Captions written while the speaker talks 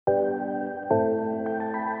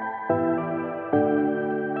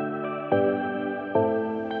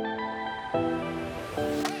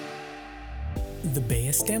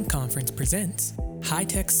STEM Conference presents High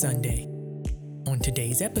Tech Sunday. On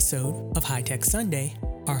today's episode of High Tech Sunday,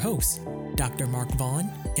 our hosts, Dr. Mark Vaughn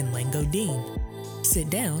and Lengo Dean,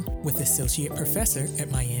 sit down with Associate Professor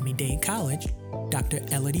at Miami-Dade College, Dr.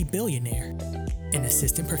 Elodie Billionaire, and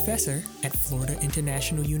Assistant Professor at Florida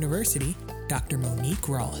International University, Dr. Monique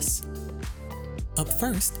Ross. Up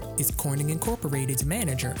first is Corning Incorporated's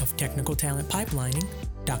Manager of Technical Talent Pipelining,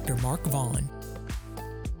 Dr. Mark Vaughn.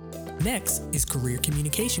 Next is Career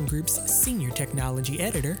Communication Group's Senior Technology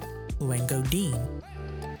Editor, Lengo Dean.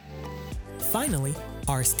 Finally,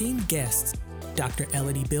 our esteemed guests, Dr.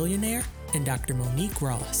 Elodie Billionaire and Dr. Monique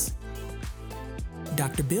Ross.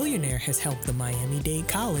 Dr. Billionaire has helped the Miami-Dade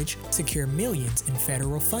College secure millions in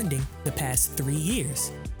federal funding the past 3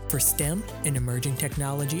 years for STEM and emerging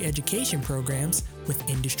technology education programs with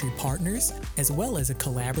industry partners, as well as a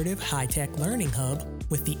collaborative high-tech learning hub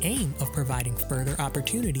with the aim of providing further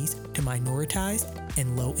opportunities to minoritized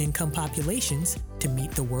and low-income populations to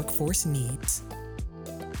meet the workforce needs.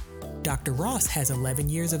 Dr. Ross has 11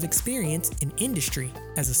 years of experience in industry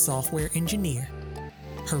as a software engineer.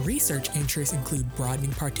 Her research interests include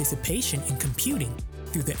broadening participation in computing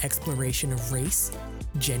through the exploration of race,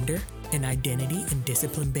 gender, and identity in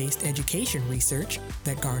discipline-based education research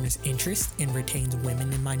that garners interest and retains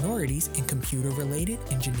women and minorities in computer-related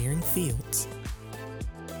engineering fields.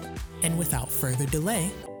 And without further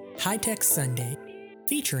delay, High Tech Sunday,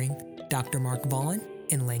 featuring Dr. Mark Vaughn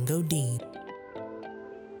and Lengo Dean.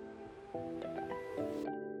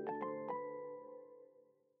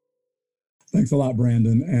 Thanks a lot,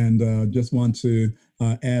 Brandon. And just want to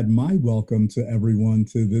add my welcome to everyone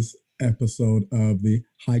to this episode of the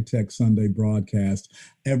High Tech Sunday broadcast.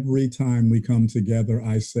 Every time we come together,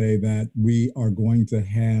 I say that we are going to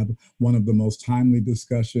have one of the most timely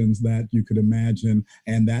discussions that you could imagine.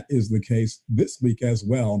 And that is the case this week as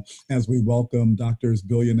well, as we welcome Doctors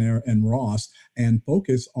Billionaire and Ross and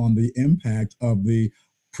focus on the impact of the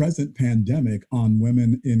present pandemic on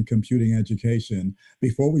women in computing education.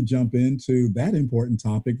 Before we jump into that important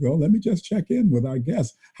topic, though, let me just check in with our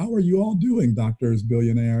guests. How are you all doing, Doctors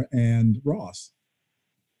Billionaire and Ross?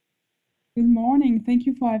 Good morning. Thank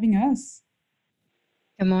you for having us.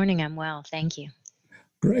 Good morning. I'm well. Thank you.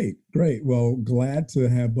 Great, great. Well, glad to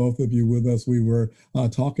have both of you with us. We were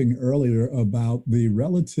talking earlier about the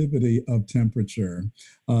relativity of temperature.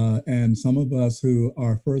 And some of us who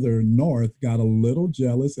are further north got a little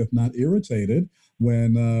jealous, if not irritated,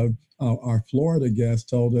 when our Florida guest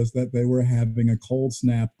told us that they were having a cold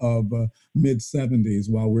snap of mid 70s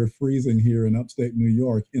while we're freezing here in upstate New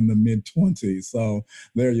York in the mid 20s. So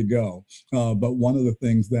there you go. But one of the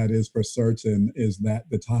things that is for certain is that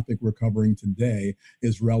the topic we're covering today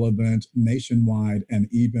is relevant nationwide and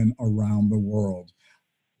even around the world.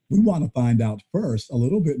 We want to find out first a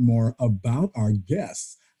little bit more about our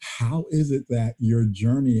guests. How is it that your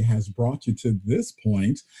journey has brought you to this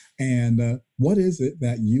point? And what is it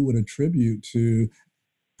that you would attribute to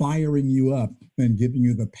firing you up and giving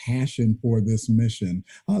you the passion for this mission?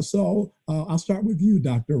 So I'll start with you,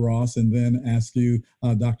 Dr. Ross, and then ask you,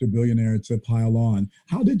 Dr. Billionaire, to pile on.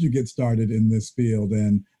 How did you get started in this field?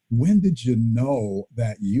 And when did you know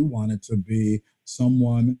that you wanted to be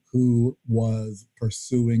someone who was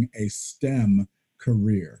pursuing a STEM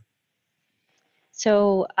career?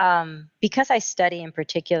 So, because I study in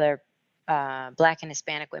particular Black and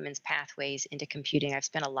Hispanic women's pathways into computing, I've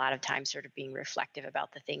spent a lot of time sort of being reflective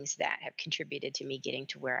about the things that have contributed to me getting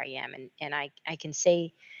to where I am. And I can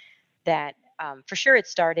say that for sure it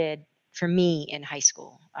started for me in high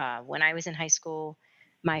school. When I was in high school,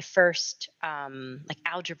 my first like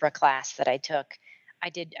algebra class that I took,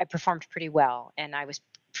 I performed pretty well, and I was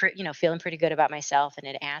feeling pretty good about myself, and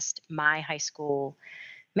had asked my high school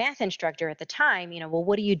math instructor at the time, well,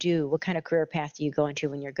 what do you do? What kind of career path do you go into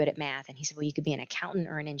when you're good at math? And he said, well, you could be an accountant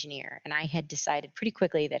or an engineer. And I had decided pretty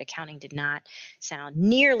quickly that accounting did not sound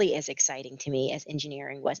nearly as exciting to me as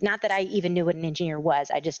engineering was. Not that I even knew what an engineer was.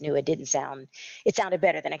 I just knew it sounded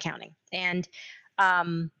better than accounting. And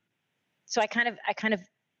so I kind of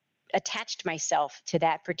attached myself to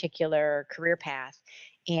that particular career path,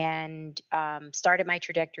 and started my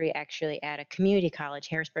trajectory actually at a community college,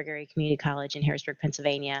 Harrisburg Area Community College in Harrisburg,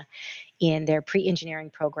 Pennsylvania, in their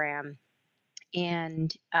pre-engineering program.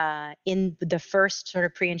 And in the first sort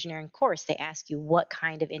of pre-engineering course, they ask you, what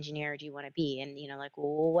kind of engineer do you want to be? And like,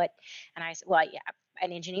 well, what? And I said, well, yeah,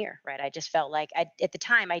 an engineer, right? I just felt like at the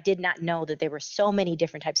time, I did not know that there were so many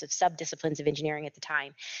different types of subdisciplines of engineering at the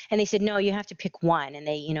time. And they said, no, you have to pick one. And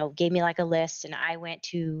they, gave me like a list. And I went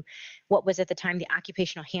to what was at the time the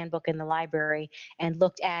occupational handbook in the library and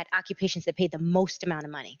looked at occupations that paid the most amount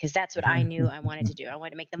of money, because that's what I knew I wanted to do. I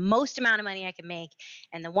wanted to make the most amount of money I could make.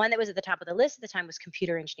 And the one that was at the top of the list at the time was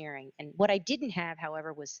computer engineering. And what I didn't have,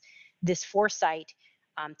 however, was this foresight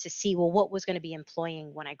to see, well, what was going to be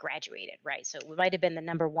employing when I graduated, right? So it might have been the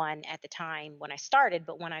number one at the time when I started,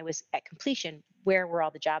 but when I was at completion, where were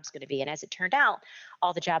all the jobs going to be? And as it turned out,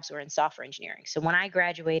 all the jobs were in software engineering. So when I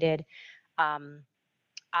graduated,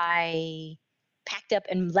 I packed up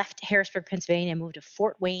and left Harrisburg, Pennsylvania, and moved to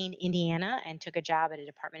Fort Wayne, Indiana, and took a job at a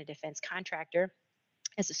Department of Defense contractor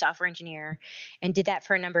as a software engineer, and did that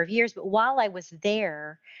for a number of years. But while I was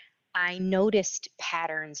there, I noticed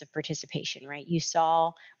patterns of participation, right? You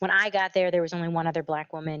saw when I got there, there was only one other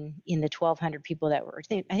Black woman in the 1,200 people that were, I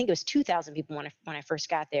think it was 2,000 people when I first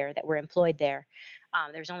got there that were employed there.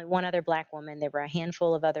 There was only one other Black woman. There were a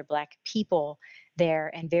handful of other Black people there,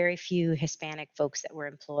 and very few Hispanic folks that were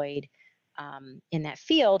employed in that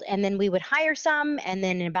field. And then we would hire some, and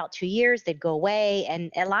then in about 2 years, they'd go away.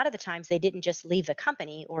 And a lot of the times they didn't just leave the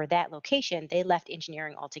company or that location, they left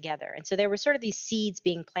engineering altogether. And so there were sort of these seeds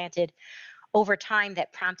being planted over time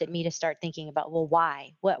that prompted me to start thinking about, well,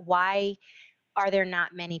 why? Why are there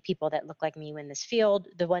not many people that look like me in this field?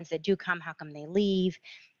 The ones that do come, how come they leave?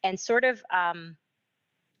 And sort of,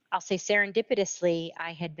 I'll say serendipitously,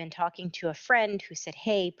 I had been talking to a friend who said,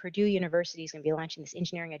 hey, Purdue University is going to be launching this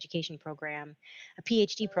engineering education program, a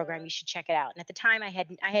PhD program. You should check it out. And at the time, I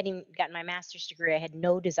hadn't even gotten my master's degree. I had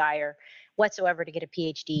no desire whatsoever to get a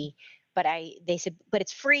PhD. But they said, but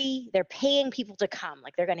it's free. They're paying people to come.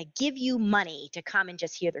 Like, they're going to give you money to come and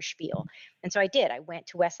just hear their spiel. And so I did. I went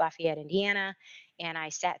to West Lafayette, Indiana, and I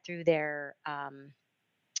sat through their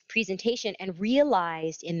presentation and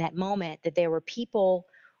realized in that moment that there were people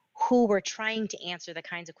who were trying to answer the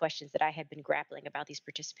kinds of questions that I had been grappling about, these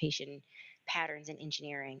participation patterns in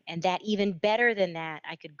engineering. And that even better than that,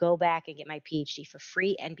 I could go back and get my PhD for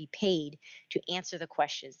free and be paid to answer the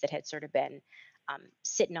questions that had sort of been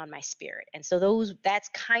sitting on my spirit. And so that's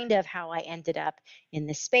kind of how I ended up in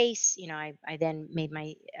this space. I then made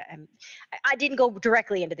I didn't go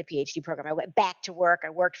directly into the PhD program. I went back to work. I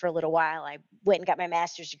worked for a little while. I went and got my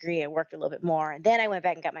master's degree. I worked a little bit more. And then I went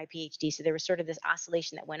back and got my PhD. So there was sort of this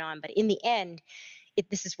oscillation that went on. But in the end,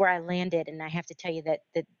 this is where I landed. And I have to tell you that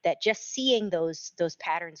just seeing those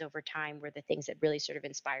patterns over time were the things that really sort of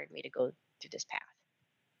inspired me to go through this path.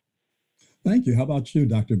 Thank you. How about you,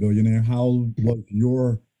 Dr. Billionaire? How was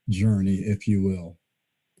your journey, if you will?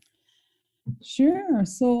 Sure.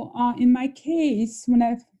 So in my case, when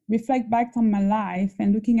I reflect back on my life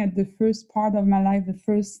and looking at the first part of my life, the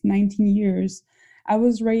first 19 years, I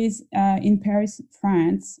was raised in Paris,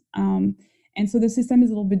 France. And so the system is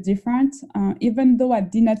a little bit different. Even though I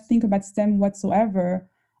did not think about STEM whatsoever,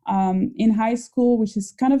 in high school, which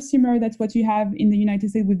is kind of similar to what you have in the United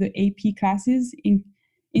States with the AP classes,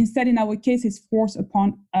 instead, in our case, it's forced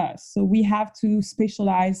upon us. So we have to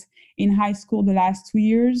specialize in high school the last 2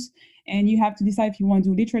 years, and you have to decide if you want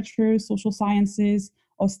to do literature, social sciences,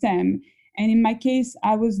 or STEM. And in my case,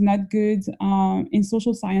 I was not good in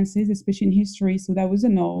social sciences, especially in history, so that was a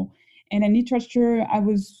no. And in literature, I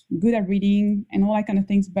was good at reading and all that kind of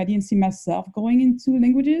things, but I didn't see myself going into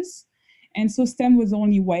languages. And so STEM was the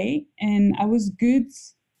only way, and I was good.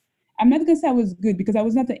 I'm not going to say I was good because I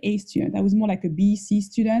was not an A student. I was more like a B, C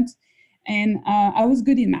student. And I was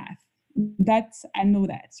good in math. I know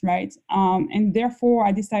that, right? And therefore,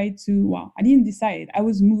 I decided I didn't decide. I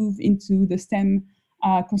was moved into the STEM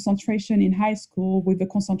concentration in high school with the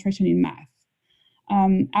concentration in math.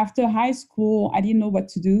 After high school, I didn't know what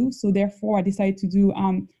to do. So therefore, I decided to do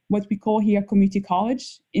what we call here community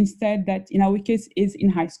college. Instead, that in our case is in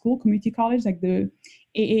high school, community college, like the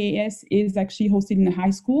AAS is actually hosted in a high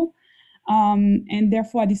school. And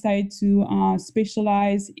therefore, I decided to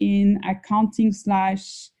specialize in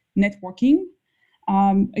accounting/networking.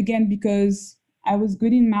 Again, because I was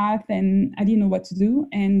good in math and I didn't know what to do.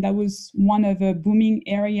 And that was one of a booming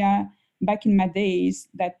area back in my days,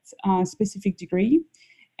 that specific degree.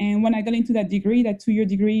 And when I got into that degree, that 2-year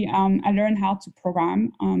degree, I learned how to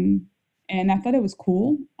program. And I thought it was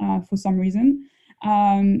cool for some reason.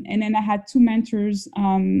 And then I had 2 mentors,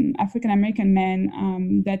 African-American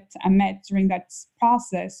men that I met during that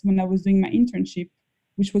process when I was doing my internship,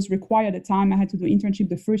 which was required at the time. I had to do internship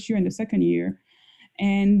the first year and the second year.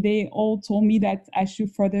 And they all told me that I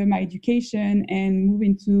should further my education and move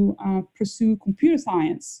into pursue computer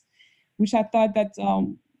science, which I thought that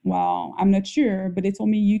well, I'm not sure, but they told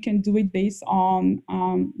me you can do it based on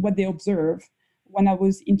what they observe when I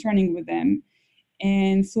was interning with them.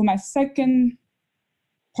 And so my second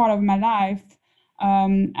part of my life,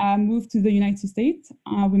 I moved to the United States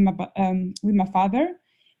with my father,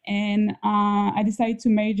 and I decided to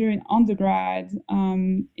major in undergrad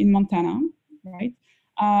in Montana, right?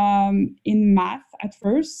 In math at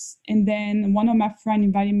first, and then one of my friends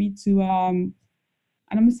invited me to.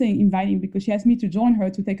 And I'm saying inviting because she asked me to join her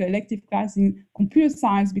to take an elective class in computer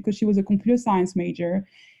science because she was a computer science major.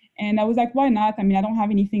 And I was like, why not? I mean, I don't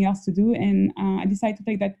have anything else to do. And I decided to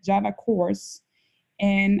take that Java course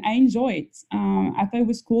and I enjoy it. I thought it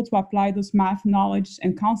was cool to apply those math knowledge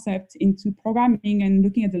and concepts into programming and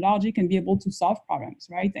looking at the logic and be able to solve problems,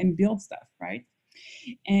 right? And build stuff, right?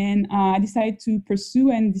 And I decided to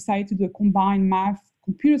pursue and decided to do a combined math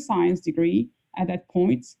computer science degree at that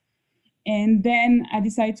point. And then I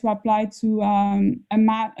decided to apply to a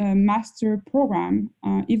master program,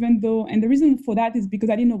 even though, and the reason for that is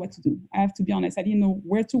because I didn't know what to do. I have to be honest. I didn't know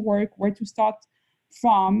where to work, where to start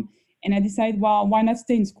from. And I decided, well, why not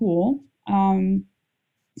stay in school?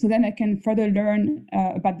 So then I can further learn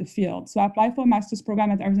about the field. So I applied for a master's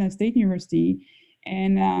program at Arizona State University.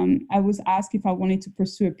 And I was asked if I wanted to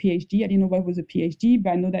pursue a PhD. I didn't know what was a PhD,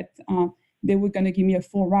 but I know that they were going to give me a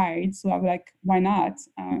full ride. So I was like, why not?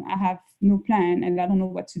 I have no plan and I don't know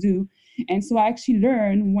what to do. And so I actually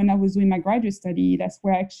learned when I was doing my graduate study, that's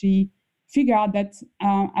where I actually figured out that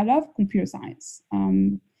I love computer science.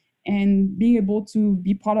 And being able to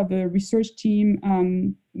be part of a research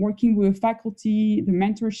team, working with faculty, the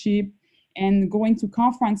mentorship, and going to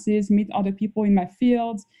conferences, meet other people in my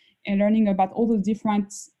field, and learning about all the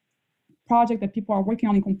different projects that people are working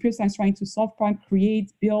on in computer science, trying to solve problems,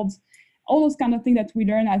 create, build, all those kind of things that we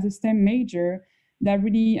learn as a STEM major that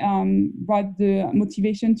really brought the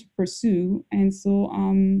motivation to pursue. And so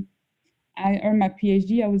I earned my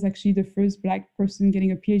PhD. I was actually the first Black person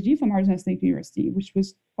getting a PhD from Arizona State University, which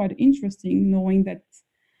was quite interesting, knowing that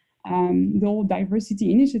the whole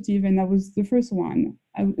diversity initiative, and I was the first one.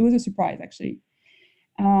 It was a surprise, actually.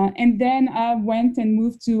 And then I went and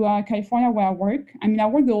moved to California where I work. I mean, I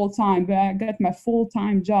worked the whole time, but I got my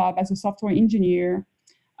full-time job as a software engineer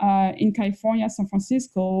in California, San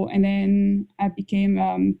Francisco. And then I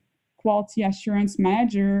became quality assurance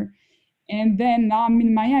manager. And then now I'm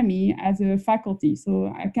in Miami as a faculty.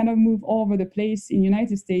 So I kind of move all over the place in the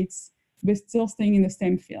United States, but still staying in the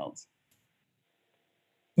STEM field.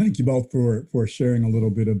 Thank you both for sharing a little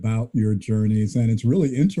bit about your journeys. And it's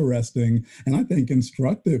really interesting and I think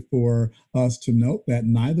instructive for us to note that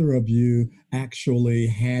neither of you actually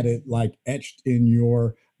had it like etched in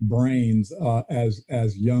your brains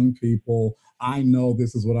as young people. I know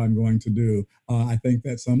this is what I'm going to do. I think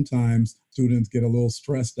that sometimes students get a little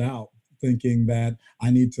stressed out thinking that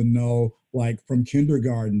I need to know, like from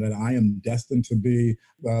kindergarten, that I am destined to be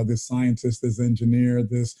this scientist, this engineer,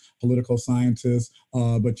 this political scientist.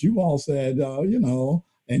 But you all said,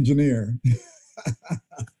 engineer.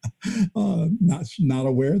 Not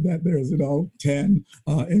aware that there's 10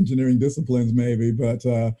 engineering disciplines maybe, but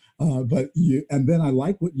you, and then I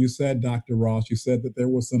like what you said, Dr. Ross. You said that there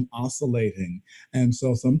was some oscillating, and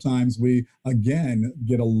so sometimes we again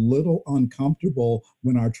get a little uncomfortable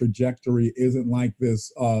when our trajectory isn't like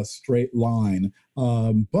this straight line.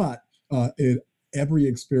 But every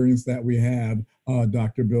experience that we have,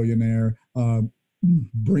 Dr. Billionaire,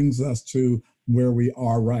 brings us to where we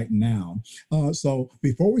are right now. So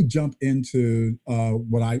before we jump into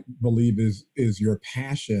what I believe is your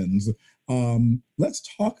passions,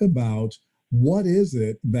 let's talk about what is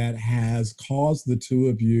it that has caused the two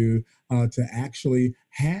of you to actually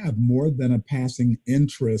have more than a passing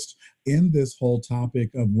interest in this whole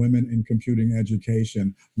topic of women in computing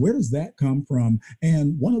education. Where does that come from?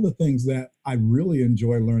 And one of the things that I really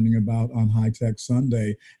enjoy learning about on High Tech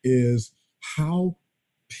Sunday is how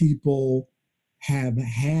people have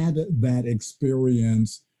had that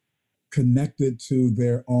experience connected to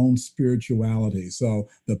their own spirituality. So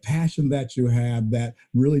the passion that you have that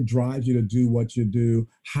really drives you to do what you do,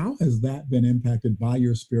 how has that been impacted by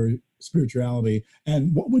your spirituality?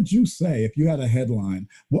 And what would you say, if you had a headline,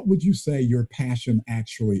 what would you say your passion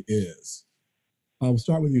actually is? I'll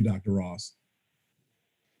start with you, Dr. Ross.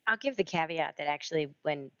 I'll give the caveat that actually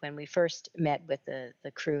when we first met with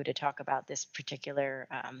the crew to talk about this particular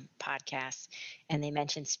podcast, and they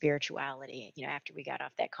mentioned spirituality, after we got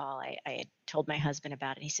off that call, I had told my husband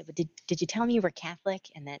about it. He said, "Well, did you tell me you were Catholic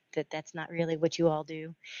and that's not really what you all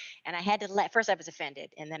do?" And I had to laugh. First, I was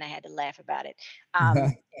offended, and then I had to laugh about it.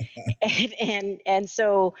 Um, and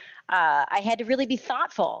so I had to really be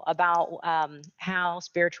thoughtful about how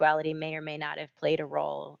spirituality may or may not have played a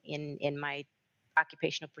role in my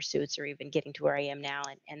occupational pursuits or even getting to where I am now.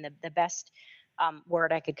 And the best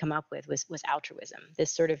word I could come up with was altruism,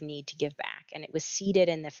 this sort of need to give back. And it was seated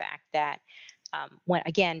in the fact that when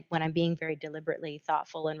I'm being very deliberately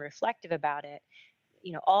thoughtful and reflective about it,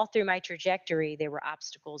 all through my trajectory, there were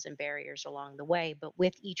obstacles and barriers along the way. But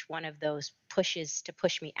with each one of those pushes to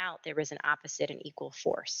push me out, there was an opposite and equal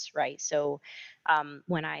force, right? So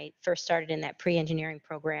when I first started in that pre engineering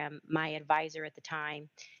program, my advisor at the time,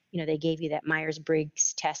 they gave you that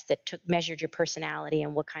Myers-Briggs test that measured your personality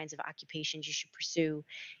and what kinds of occupations you should pursue.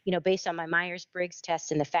 Based on my Myers-Briggs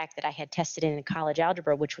test and the fact that I had tested in college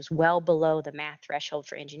algebra, which was well below the math threshold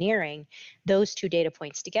for engineering, those two data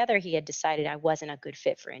points together, he had decided I wasn't a good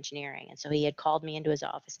fit for engineering. And so he had called me into his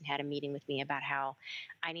office and had a meeting with me about how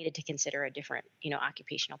I needed to consider a different,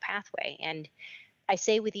 occupational pathway. And I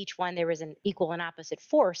say with each one, there was an equal and opposite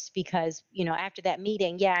force because, after that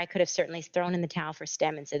meeting, yeah, I could have certainly thrown in the towel for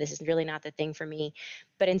STEM and said, this is really not the thing for me.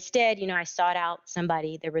 But instead, I sought out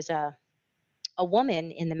somebody. There was a woman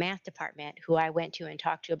in the math department who I went to and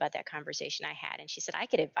talked to about that conversation I had. And she said, I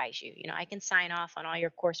could advise you, I can sign off on all your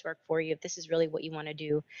coursework for you. If this is really what you want to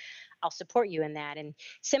do, I'll support you in that. And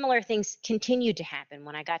similar things continued to happen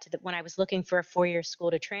when I got to when I was looking for a 4-year school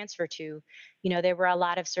to transfer to. There were a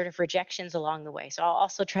lot of sort of rejections along the way. So I'll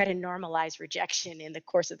also try to normalize rejection in the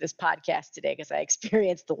course of this podcast today, because I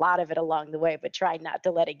experienced a lot of it along the way, but tried not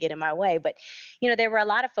to let it get in my way. But, there were a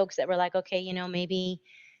lot of folks that were like, okay, maybe,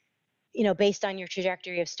 based on your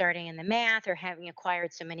trajectory of starting in the math or having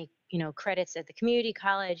acquired so many, credits at the community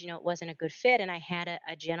college, it wasn't a good fit. And I had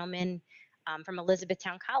a gentleman from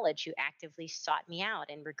Elizabethtown College who actively sought me out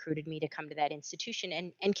and recruited me to come to that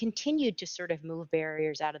institution and continued to sort of move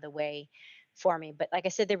barriers out of the way for me. But like I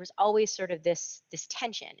said, there was always sort of this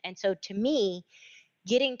tension. And so to me,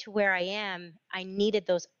 getting to where I am, I needed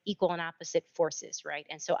those equal and opposite forces, right?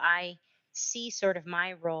 And so I see sort of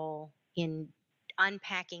my role in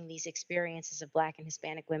unpacking these experiences of Black and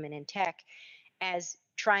Hispanic women in tech as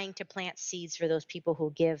trying to plant seeds for those people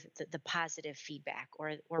who give the positive feedback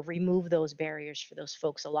or remove those barriers for those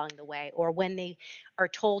folks along the way, or when they are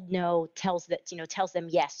told no, tells them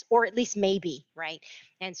yes, or at least maybe, right?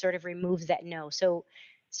 And sort of removes that no. So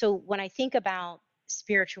when I think about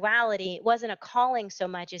spirituality, it wasn't a calling so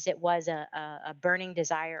much as it was a burning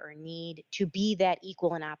desire or need to be that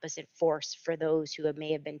equal and opposite force for those who may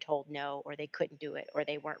have been told no, or they couldn't do it, or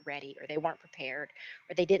they weren't ready, or they weren't prepared,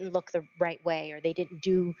 or they didn't look the right way, or they didn't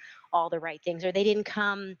do all the right things, or they didn't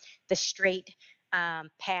come the straight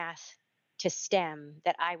path to STEM,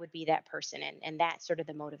 that I would be that person. And that's sort of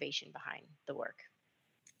the motivation behind the work.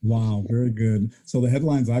 Wow, very good. So the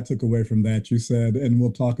headlines I took away from that, you said, and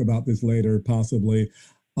we'll talk about this later, possibly,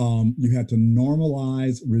 you had to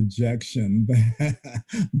normalize rejection.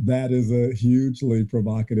 That is a hugely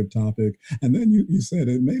provocative topic. And then you said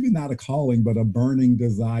it maybe not a calling, but a burning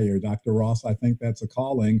desire. Dr. Ross, I think that's a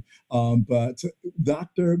calling. But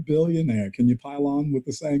Dr. Billionaire, can you pile on with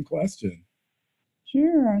the same question?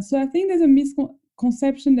 Sure. So I think there's a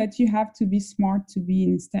misconception that you have to be smart to be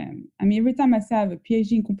in STEM. I mean, every time I say I have a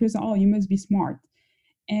PhD in computer science, oh, you must be smart.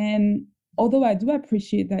 And although I do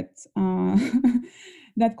appreciate that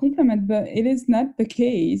that compliment, but it is not the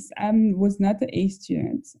case. I was not an A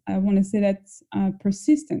student. I want to say that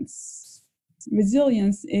persistence,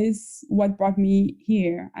 resilience is what brought me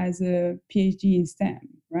here as a PhD in STEM,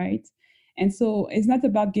 right? And so it's not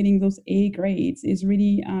about getting those A grades. It's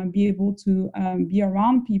really be able to be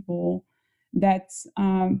around people that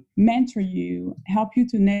mentor you, help you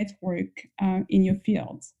to network in your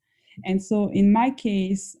field. And so in my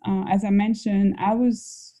case, as I mentioned,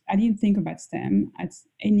 I didn't think about STEM at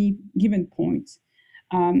any given point.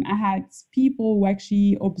 I had people who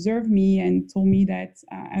actually observed me and told me that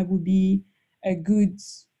I would be a good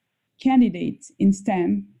candidate in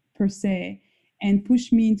STEM per se, and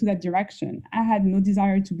pushed me into that direction. I had no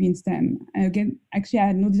desire to be in STEM. And again, actually, I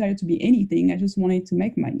had no desire to be anything. I just wanted to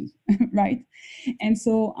make money, right? And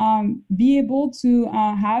so be able to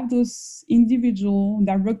have those individuals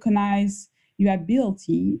that recognize your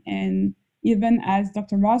ability. And even as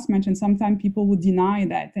Dr. Ross mentioned, sometimes people would deny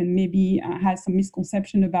that and maybe has some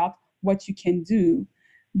misconception about what you can do.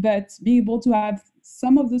 But be able to have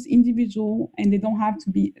some of those individual, and they don't have to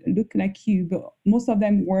be look like you, but most of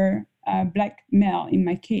them were Black male in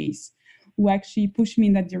my case, who actually pushed me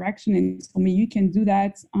in that direction and told me, you can do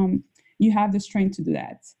that. You have the strength to do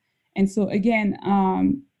that. And so again,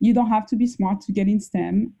 you don't have to be smart to get in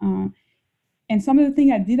STEM. And some of the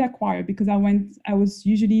things I did acquire, because I was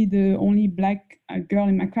usually the only Black girl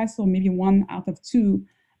in my class, or maybe one out of two,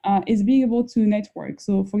 is being able to network.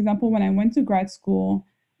 So for example, when I went to grad school,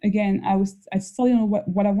 again, I still didn't know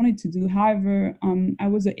what I wanted to do. However, I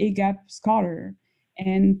was an AGAP scholar.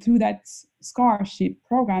 And through that scholarship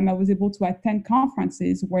program, I was able to attend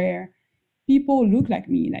conferences where people look like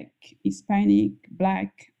me, like Hispanic,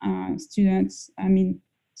 Black students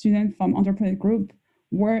from underrepresented group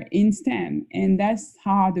were in STEM. And that's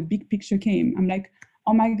how the big picture came. I'm like,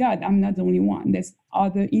 oh my God, I'm not the only one. There's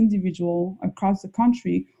other individuals across the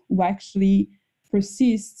country who actually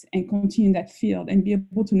persist and continue in that field and be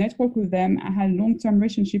able to network with them. I had a long-term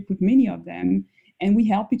relationship with many of them, and we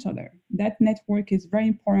help each other. That network is very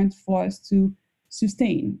important for us to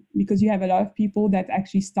sustain, because you have a lot of people that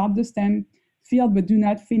actually start the STEM field but do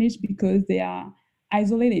not finish because they are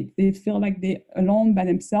isolated. They feel like they're alone by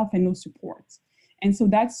themselves and no support. And so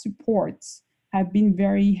that support have been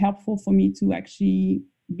very helpful for me to actually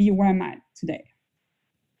be where I'm at today.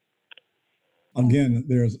 Again,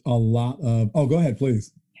 there's a lot of, oh, go ahead,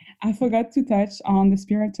 please. I forgot to touch on the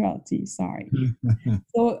spirituality, sorry.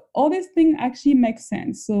 So all these things actually make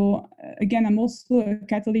sense. So again, I'm also a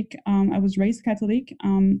Catholic. I was raised Catholic.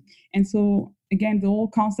 And so again, the whole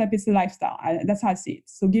concept is a lifestyle. That's how I see it.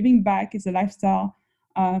 So giving back is a lifestyle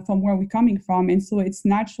from where we're coming from. And so it's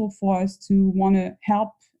natural for us to want to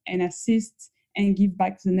help and assist and give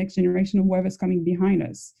back to the next generation of whoever's coming behind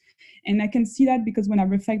us. And I can see that because when I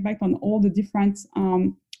reflect back on all the different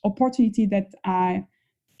opportunity that I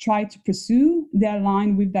try to pursue, they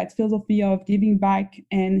align with that philosophy of giving back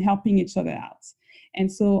and helping each other out.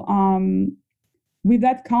 And so with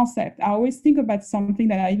that concept, I always think about something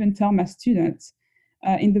that I even tell my students.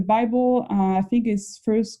 In the Bible, I think it's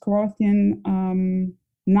 1 Corinthians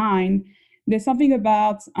 9, there's something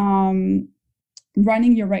about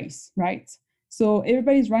running your race, right? So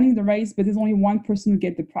everybody's running the race, but there's only one person who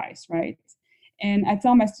gets the prize, right? And I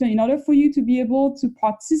tell my students, in order for you to be able to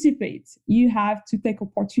participate, you have to take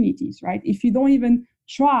opportunities, right? If you don't even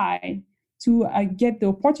try to get the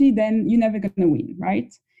opportunity, then you're never going to win,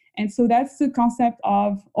 right? And so that's the concept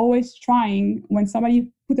of always trying. When somebody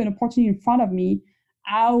put an opportunity in front of me,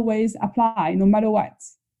 I always apply no matter what.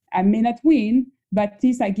 I may not win, but at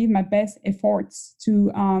least I give my best efforts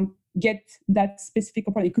to get that specific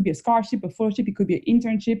opportunity. It could be a scholarship, a fellowship, it could be an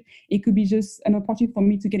internship, it could be just an opportunity for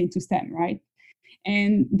me to get into STEM, right?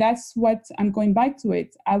 And that's what I'm going back to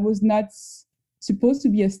it. I was not supposed to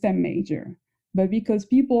be a STEM major, but because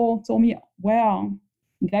people told me, well,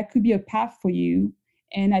 that could be a path for you,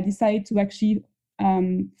 and I decided to actually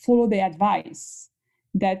follow their advice.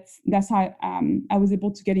 That's how I was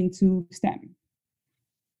able to get into STEM.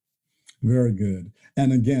 Very good.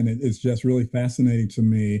 And again, it's just really fascinating to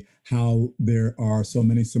me how there are so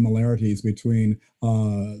many similarities between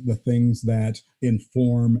the things that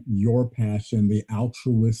inform your passion, the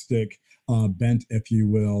altruistic bent, if you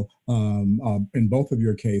will, in both of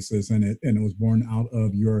your cases, and it was born out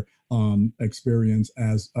of your experience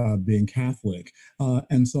as being Catholic.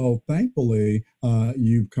 And so thankfully,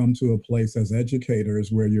 you've come to a place as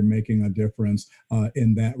educators where you're making a difference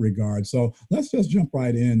in that regard. So let's just jump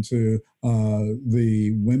right into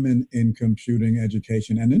the women in computing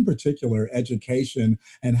education, and in particular, education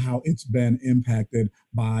and how it's been impacted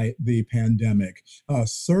by the pandemic.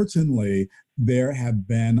 Certainly, there have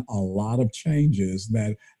been a lot of changes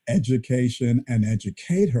that education and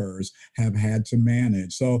educators have had to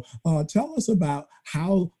manage. So tell us about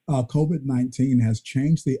how COVID-19 has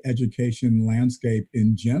changed the education landscape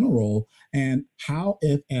in general, and how,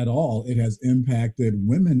 if at all, it has impacted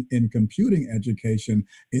women in computing education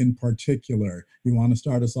in particular. You want to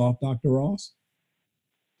start us off, Dr. Ross?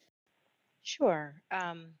 Sure.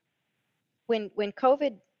 When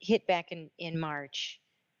COVID hit back in March,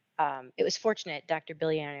 it was fortunate Dr.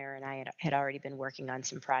 Billionaire and I had already been working on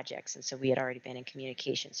some projects, and so we had already been in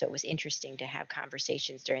communication. So it was interesting to have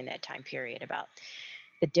conversations during that time period about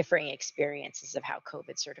the differing experiences of how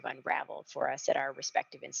COVID sort of unraveled for us at our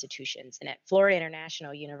respective institutions. And at Florida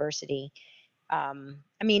International University, I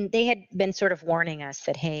mean, they had been sort of warning us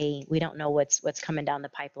that, hey, we don't know what's coming down the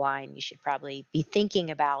pipeline. You should probably be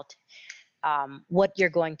thinking about what you're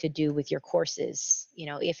going to do with your courses,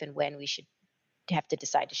 if and when we should have to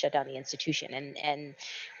decide to shut down the institution. And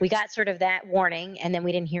we got sort of that warning, and then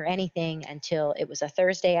we didn't hear anything until it was a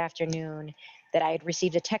Thursday afternoon, that I had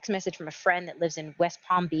received a text message from a friend that lives in West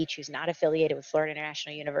Palm Beach, who's not affiliated with Florida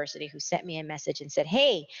International University, who sent me a message and said,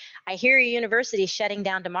 "Hey, I hear your university is shutting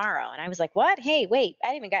down tomorrow." And I was like, "What? Hey, wait,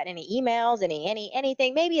 I haven't gotten any emails,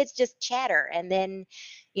 anything. Maybe it's just chatter." And then,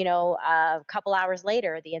 a couple hours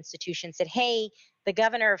later, the institution said, "Hey, the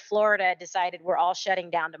governor of Florida decided we're all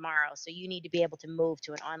shutting down tomorrow. So you need to be able to move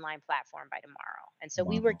to an online platform by tomorrow." And so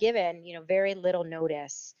we were Wow. given, very little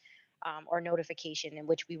notice, or notification, in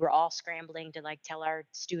which we were all scrambling to like tell our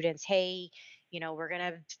students, "Hey, we're going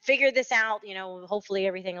to figure this out. Hopefully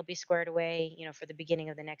everything will be squared away, for the beginning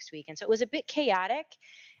of the next week." And so it was a bit chaotic.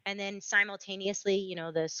 And then simultaneously,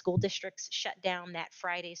 the school districts shut down that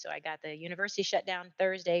Friday. So I got the university shut down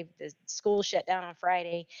Thursday, the school shut down on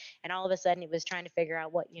Friday. And all of a sudden it was trying to figure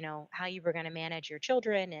out how you were going to manage your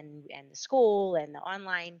children and the school and the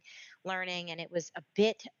online learning. And it was a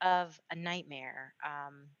bit of a nightmare.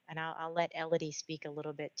 And I'll let Elodie speak a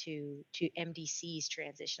little bit to MDC's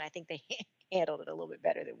transition. I think they handled it a little bit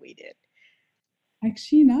better than we did.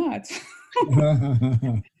 Actually not.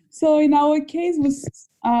 So in our case was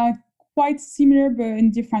quite similar, but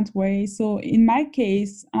in different ways. So in my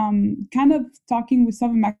case, kind of talking with some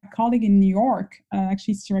of my colleagues in New York,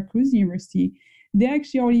 actually Syracuse University, they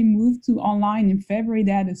actually already moved to online in February.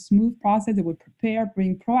 They had a smooth process. They were prepared,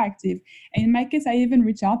 being proactive. And in my case, I even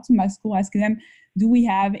reached out to my school, asking them, do we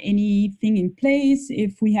have anything in place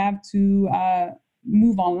if we have to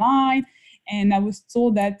move online? And I was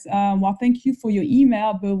told that, well, thank you for your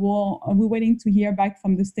email, but we're waiting to hear back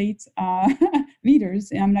from the state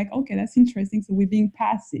leaders. And I'm like, okay, that's interesting. So we're being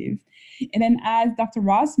passive. And then as Dr.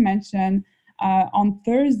 Ross mentioned, on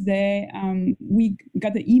Thursday, we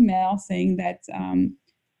got the email saying that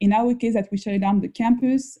in our case that we shut down the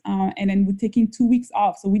campus, and then we're taking 2 weeks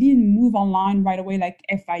off. So we didn't move online right away like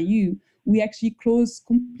FIU. We actually closed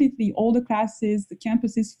completely all the classes, the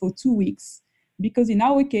campuses for 2 weeks. Because in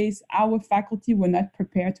our case, our faculty were not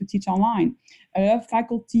prepared to teach online. A lot of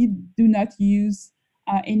faculty do not use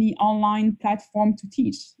any online platform to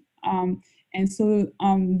teach. And so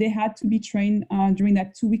they had to be trained during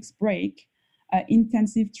that 2 weeks break,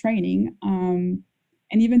 intensive training, and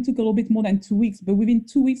even took a little bit more than 2 weeks. But within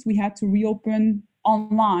 2 weeks, we had to reopen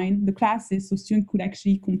online the classes so students could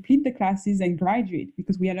actually complete the classes and graduate,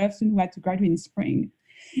 because we had a lot of students who had to graduate in spring.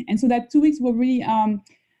 And so that 2 weeks were really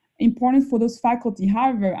important for those faculty.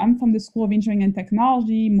 However, I'm from the School of Engineering and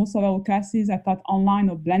Technology. Most of our classes are taught online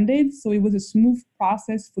or blended. So it was a smooth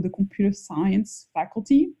process for the computer science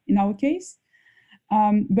faculty in our case.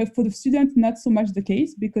 But for the students, not so much the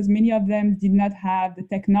case, because many of them did not have the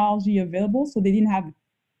technology available. So they didn't have,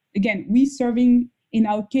 again, we serving in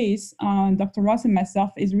our case, Dr. Ross and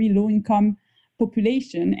myself, is really low income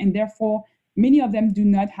population. And therefore, many of them do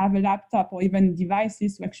not have a laptop or even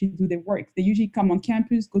devices to actually do their work. They usually come on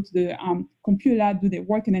campus, go to the computer lab, do their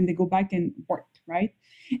work, and then they go back and work, right?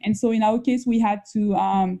 And so in our case, we had to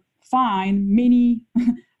find many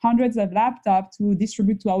hundreds of laptops to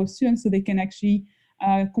distribute to our students so they can actually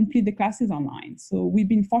complete the classes online. So we've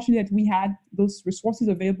been fortunate that we had those resources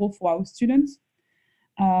available for our students.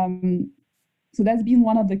 So that's been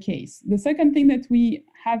one of the case. The second thing that we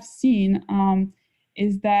have seen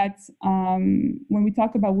is that when we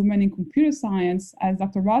talk about women in computer science, as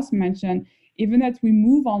Dr. Ross mentioned, even that we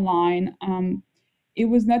move online, it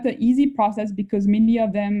was not an easy process because many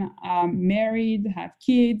of them are married, have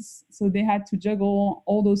kids, so they had to juggle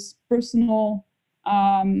all those personal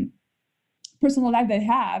life they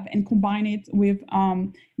have and combine it with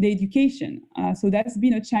the education. So that's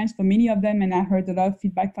been a challenge for many of them, and I heard a lot of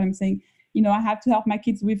feedback from them saying, I have to help my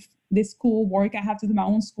kids with their school work. I have to do my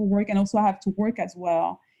own school work, and also I have to work as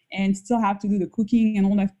well, and still have to do the cooking and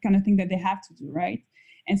all that kind of thing that they have to do, right?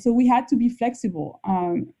 And so we had to be flexible.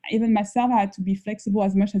 Even myself, I had to be flexible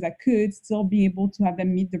as much as I could, still be able to have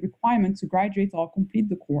them meet the requirement to graduate or complete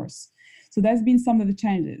the course. So that's been some of the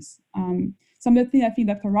challenges. Some of the things I think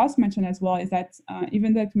Dr. Ross mentioned as well is that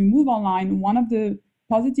even that we move online, one of the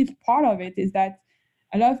positive part of it is that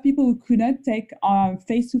a lot of people who could not take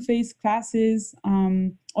face-to-face classes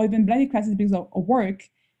or even blended classes because of work,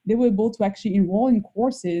 they were able to actually enroll in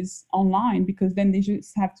courses online because then they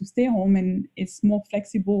just have to stay home and it's more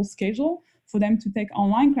flexible schedule for them to take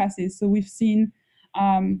online classes. So we've seen,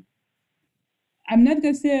 I'm not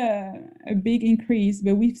going to say a big increase,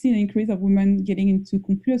 but we've seen an increase of women getting into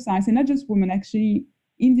computer science, and not just women, actually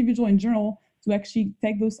individual in general, to actually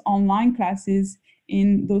take those online classes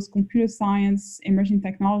in those computer science, emerging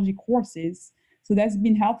technology courses. So that's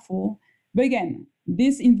been helpful. But again,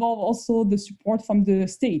 this involved also the support from the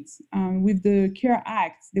states. With the CARE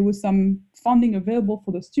Act, there was some funding available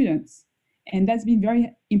for the students. And that's been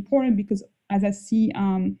very important because as I see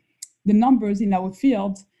the numbers in our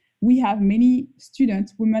field, we have many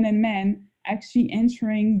students, women and men, actually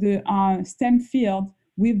entering the STEM field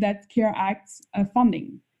with that CARE Act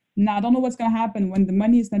funding. Now, I don't know what's going to happen when the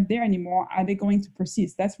money is not there anymore. Are they going to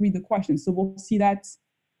persist? That's really the question. So we'll see that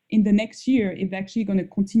in the next year, if they're actually going to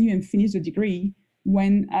continue and finish the degree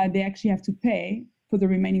when they actually have to pay for the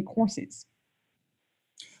remaining courses.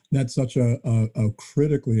 That's such a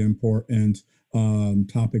critically important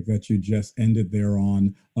topic that you just ended there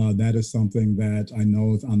on. That is something that I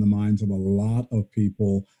know is on the minds of a lot of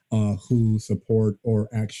people who support or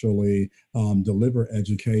actually deliver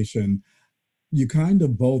education. You kind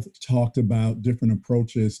of both talked about different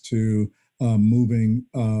approaches to moving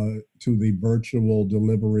to the virtual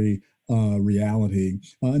delivery reality.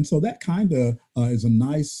 And so that kind of is a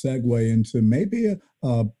nice segue into maybe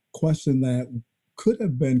a question that could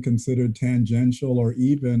have been considered tangential or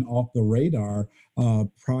even off the radar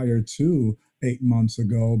prior to 8 months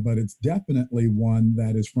ago, but it's definitely one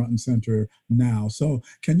that is front and center now. So,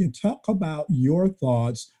 can you talk about your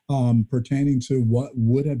thoughts pertaining to what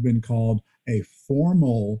would have been called a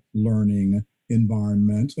formal learning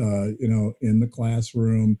environment, in the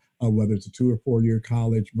classroom, whether it's a 2 or 4 year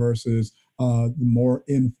college versus more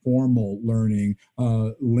informal learning,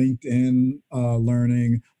 LinkedIn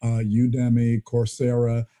learning, Udemy,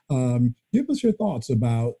 Coursera. Give us your thoughts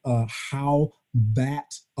about how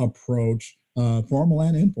that approach, formal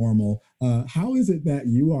and informal, how is it that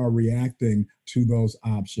you are reacting to those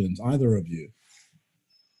options, either of you?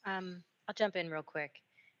 I'll jump in real quick.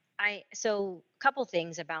 So a couple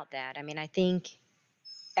things about that. I mean, I think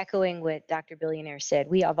echoing what Dr. Billionaire said,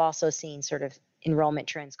 we have also seen sort of enrollment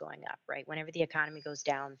trends going up, right? Whenever the economy goes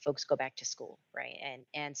down, folks go back to school, right?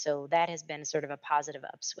 And so that has been sort of a positive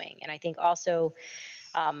upswing. And I think also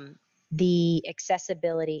um, the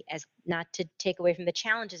accessibility, as not to take away from the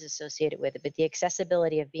challenges associated with it, but the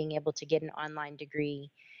accessibility of being able to get an online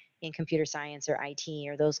degree in computer science or IT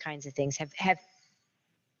or those kinds of things have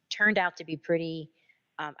turned out to be pretty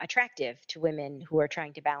attractive to women who are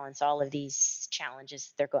trying to balance all of these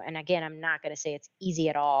challenges they're going. And again, I'm not going to say it's easy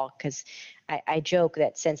at all, because I joke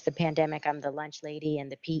that since the pandemic, I'm the lunch lady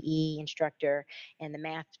and the PE instructor and the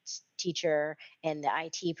math teacher and the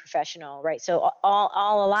IT professional, right? So a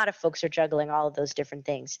lot of folks are juggling all of those different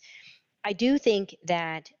things. I do think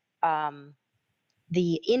that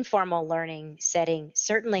the informal learning setting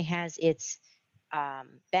certainly has its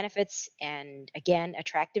benefits and, again,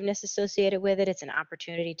 attractiveness associated with it. It's an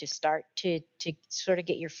opportunity to start to sort of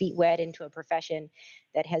get your feet wet into a profession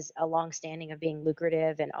that has a long standing of being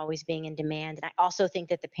lucrative and always being in demand. And I also think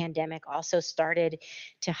that the pandemic also started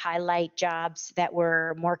to highlight jobs that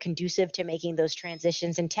were more conducive to making those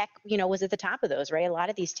transitions. And tech, was at the top of those, right? A lot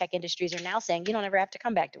of these tech industries are now saying you don't ever have to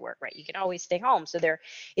come back to work, right? You can always stay home. So there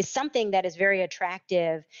is something that is very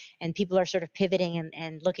attractive, and people are sort of pivoting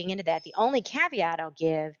and looking into that. The only caveat I'll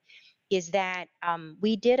give is that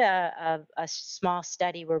we did a small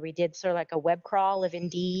study where we did sort of like a web crawl of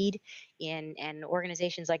Indeed and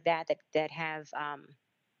organizations like that have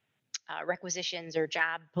requisitions or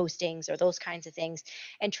job postings or those kinds of things,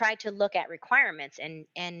 and tried to look at requirements, and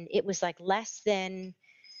it was like less than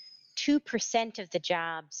 2% of the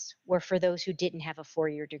jobs were for those who didn't have a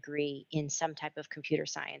 4-year degree in some type of computer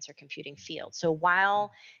science or computing field. So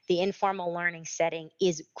while the informal learning setting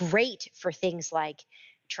is great for things like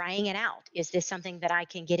trying it out, is this something that I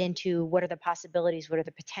can get into? What are the possibilities? What are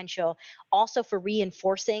the potential? Also for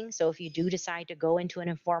reinforcing. So if you do decide to go into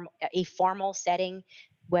a formal setting,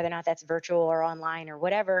 whether or not that's virtual or online or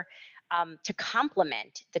whatever, to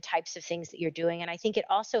complement the types of things that you're doing. And I think it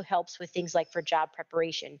also helps with things like for job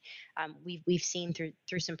preparation. We've seen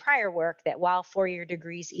through some prior work that while 4-year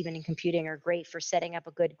degrees, even in computing, are great for setting up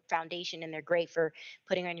a good foundation and they're great for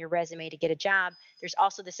putting on your resume to get a job, there's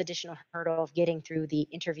also this additional hurdle of getting through the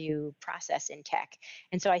interview process in tech.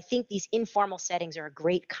 And so I think these informal settings are a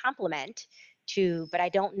great complement but I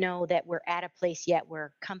don't know that we're at a place yet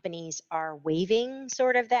where companies are waiving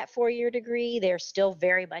sort of that 4-year degree. They're still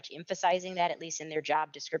very much emphasizing that, at least in their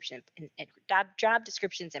job description and job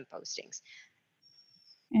descriptions and postings.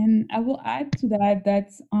 And I will add to that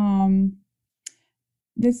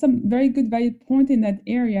there's some very good valid point in that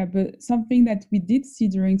area, but something that we did see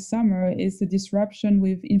during summer is the disruption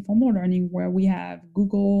with informal learning, where we have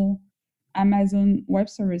Google, Amazon Web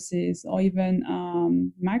Services, or even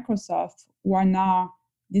Microsoft, who are now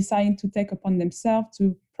deciding to take upon themselves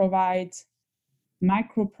to provide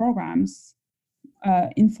micro programs,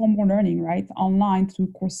 informal learning, right, online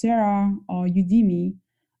through Coursera or Udemy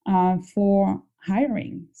for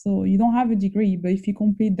hiring. So you don't have a degree, but if you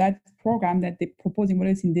complete that program that they're proposing, whether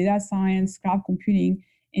it's in data science, cloud computing,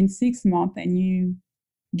 in 6 months, and you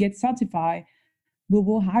get certified, we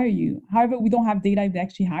will hire you. However, we don't have data if they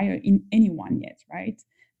actually hire in anyone yet, right?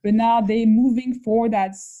 But now they're moving forward.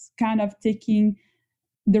 That's kind of taking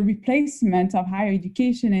the replacement of higher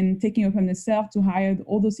education and taking upon itself to hire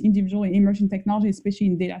all those individual in emerging technology, especially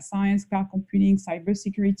in data science, cloud computing,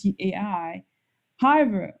 cybersecurity, AI.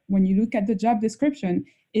 However, when you look at the job description,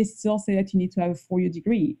 it still says that you need to have a 4-year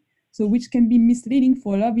degree. So which can be misleading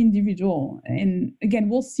for a lot of individuals. And again,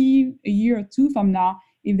 we'll see a year or two from now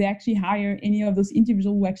if they actually hire any of those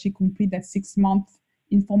individuals who actually complete that 6-month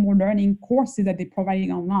informal learning courses that they're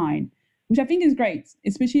providing online, which I think is great,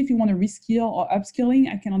 especially if you want to reskill or upskilling.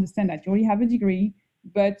 I can understand that you already have a degree,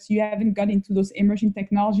 but you haven't got into those emerging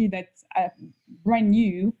technology that's brand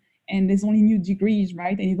new, and there's only new degrees,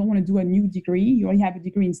 right? And you don't want to do a new degree. You already have a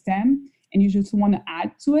degree in STEM, and you just want to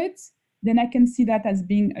add to it. Then I can see that as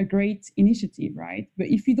being a great initiative, right? But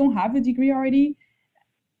if you don't have a degree already,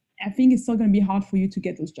 I think it's still going to be hard for you to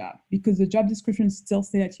get those jobs because the job descriptions still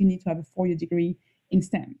say that you need to have a 4-year degree in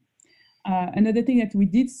STEM. Another thing that we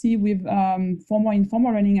did see with formal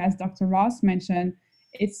informal learning, as Dr. Ross mentioned,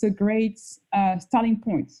 it's a great starting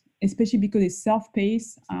point, especially because it's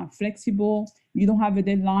self-paced, flexible. You don't have a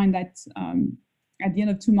deadline that at the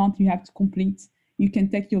end of 2 months you have to complete. You can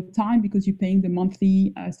take your time because you're paying the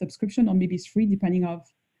monthly subscription, or maybe it's free depending on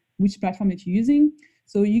which platform that you're using.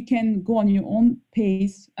 So you can go on your own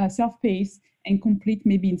pace, self-paced, and complete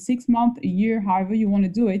maybe in 6 months, a year, however you want to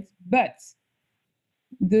do it. But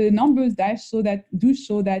the numbers that show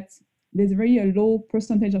that there's a very low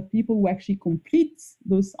percentage of people who actually complete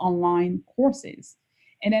those online courses.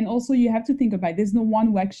 And then also you have to think about, there's no one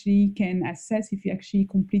who actually can assess if you actually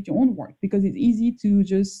complete your own work, because it's easy to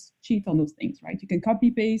just cheat on those things, right? You can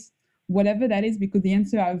copy paste whatever that is because the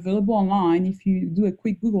answers are available online if you do a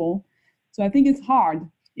quick Google. So I think it's hard.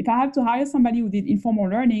 If I have to hire somebody who did informal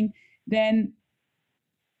learning, then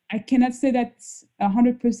I cannot say that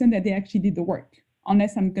 100% that they actually did the work,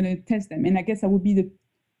 unless I'm going to test them. And I guess that would be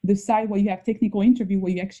the side where you have technical interview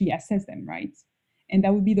where you actually assess them, right? And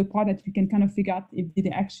that would be the part that you can kind of figure out if did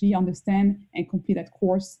they actually understand and complete that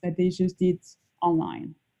course that they just did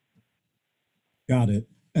online. Got it.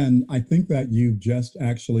 And I think that you've just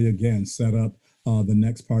actually, again, set up the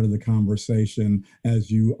next part of the conversation, as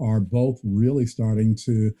you are both really starting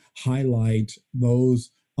to highlight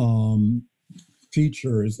those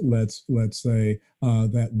features, let's say,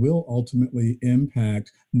 that will ultimately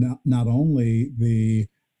impact not only the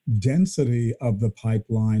density of the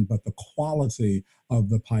pipeline, but the quality of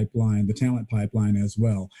the pipeline, the talent pipeline as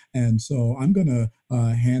well. And so I'm going to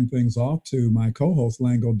hand things off to my co-host,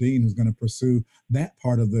 Lango Dean, who's going to pursue that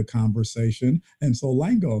part of the conversation. And so,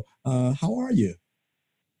 Lango, how are you?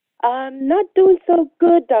 I'm not doing so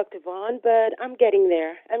good, Dr. Vaughn, but I'm getting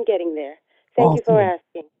there. Thank you for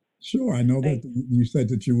asking. Sure. I know that you said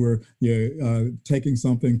that you were taking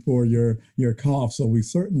something for your cough. So we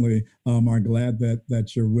certainly are glad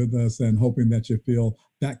that you're with us and hoping that you feel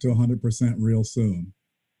back to 100% real soon.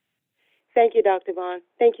 Thank you, Dr. Vaughn.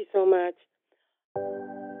 Thank you so much.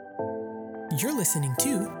 You're listening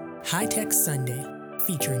to High Tech Sunday,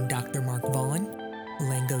 featuring Dr. Mark Vaughn,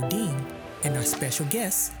 Lango Dean, and our special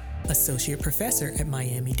guest, Associate Professor at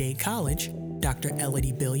Miami-Dade College, Dr.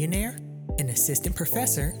 Elodie Billionaire, and Assistant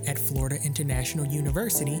Professor at Florida International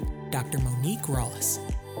University, Dr. Monique Ross.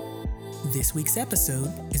 This week's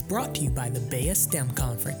episode is brought to you by the BEA STEM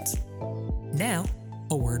Conference. Now,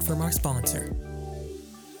 a word from our sponsor.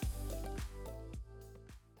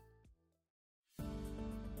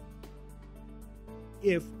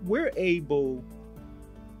 If we're able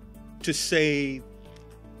to say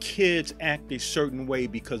kids act a certain way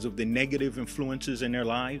because of the negative influences in their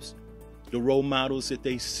lives, the role models that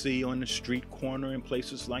they see on the street corner and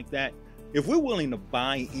places like that, if we're willing to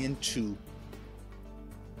buy into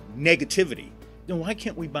negativity, then why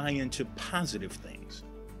can't we buy into positive things?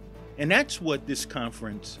 And that's what this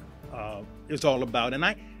conference is all about. And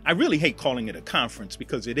I really hate calling it a conference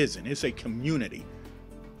because it isn't. It's a community.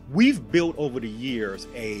 We've built over the years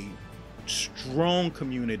a strong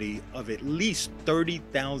community of at least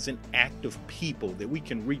 30,000 active people that we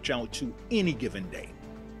can reach out to any given day.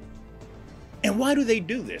 And why do they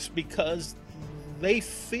do this? Because they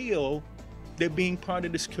feel that being part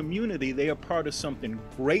of this community, they are part of something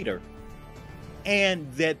greater,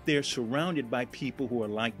 and that they're surrounded by people who are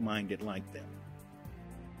like-minded like them.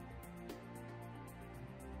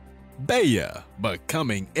 BEA,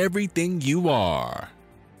 becoming everything you are.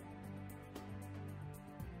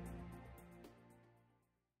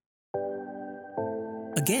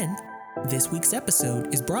 Again, this week's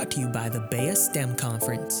episode is brought to you by the BEA STEM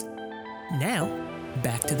Conference. Now,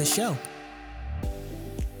 back to the show.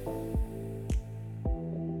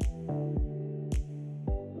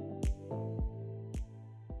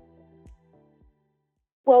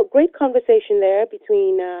 Well, great conversation there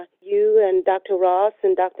between you and Dr. Ross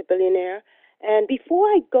and Dr. Billionaire. And before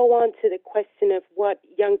I go on to the question of what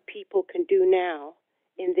young people can do now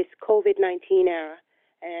in this COVID-19 era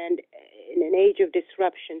and in an age of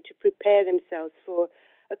disruption to prepare themselves for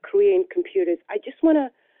a career in computers, I just want to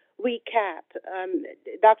recap.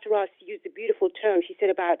 Dr. Ross used a beautiful term. She said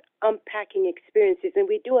about unpacking experiences, and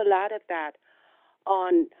we do a lot of that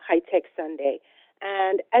on High Tech Sunday.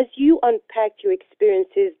 And as you unpacked your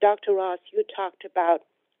experiences, Dr. Ross, you talked about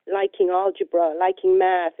liking algebra, liking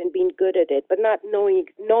math, and being good at it, but not knowing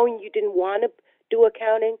you didn't want to do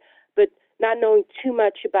accounting, but not knowing too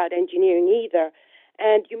much about engineering either.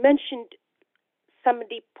 And you mentioned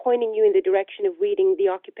somebody pointing you in the direction of reading the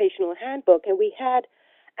occupational handbook, and we had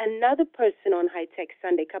another person on High Tech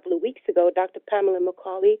Sunday a couple of weeks ago, Dr. Pamela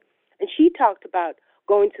McCauley, and she talked about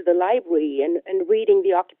going to the library and reading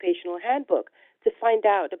the occupational handbook to find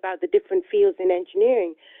out about the different fields in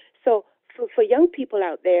engineering. So for young people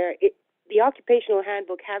out there, the occupational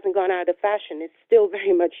handbook hasn't gone out of fashion. It's still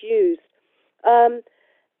very much used.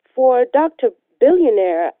 For Dr.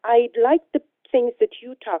 Billionaire, I like the things that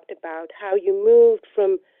you talked about, how you moved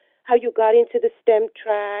from how you got into the STEM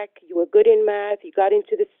track, you were good in math, you got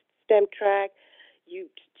into the STEM track, you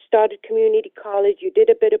started community college, you did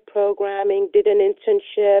a bit of programming, did an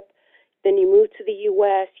internship, then you moved to the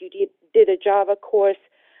U.S., you did a Java course.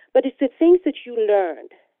 But it's the things that you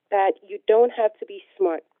learned that you don't have to be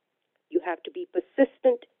smart. You have to be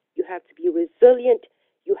persistent, you have to be resilient,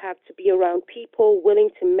 you have to be around people willing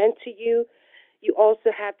to mentor you. You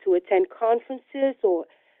also have to attend conferences or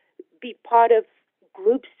be part of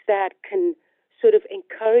groups that can sort of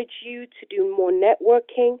encourage you to do more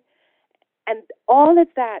networking. And all of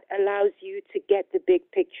that allows you to get the big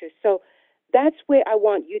picture. So that's where I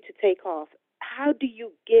want you to take off. How do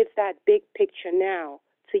you give that big picture now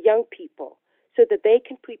to young people so that they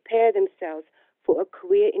can prepare themselves for a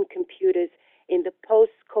career in computers in the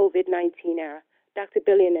post-COVID-19 era? Dr.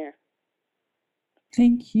 Billionaire.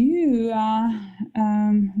 Thank you,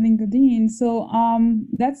 Lingodine. So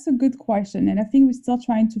that's a good question. And I think we're still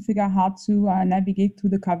trying to figure out how to navigate through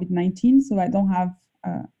the COVID-19. So I don't have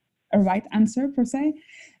a right answer per se.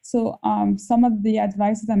 So some of the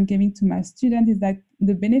advice that I'm giving to my students is that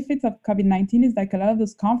the benefits of COVID-19 is like a lot of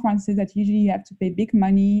those conferences that usually you have to pay big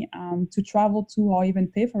money to travel to or even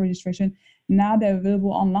pay for registration. Now they're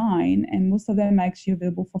available online, and most of them are actually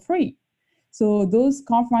available for free. So those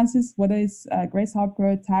conferences, whether it's Grace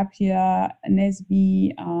Hopper, Tapia,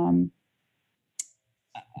 NSB, I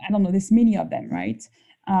don't know, there's many of them, right?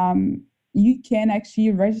 You can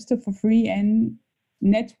actually register for free and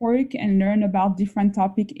network and learn about different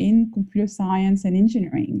topics in computer science and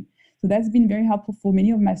engineering. So that's been very helpful for many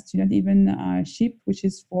of my students, even SHIP, which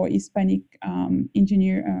is for Hispanic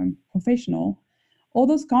engineer professional. All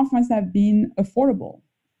those conferences have been affordable.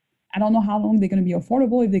 I don't know how long they're going to be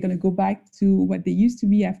affordable, if they're going to go back to what they used to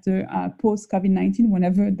be after post-COVID-19,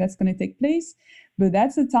 whenever that's going to take place. But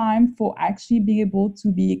that's a time for actually being able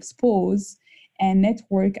to be exposed and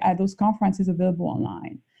network at those conferences available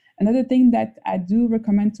online. Another thing that I do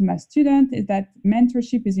recommend to my students is that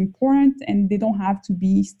mentorship is important, and they don't have to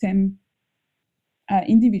be STEM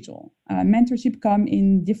individual. Mentorship come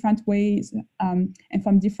in different ways and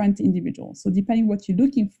from different individuals. So depending what you're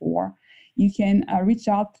looking for, you can reach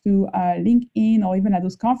out to LinkedIn, or even at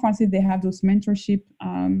those conferences, they have those mentorship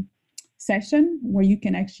session where you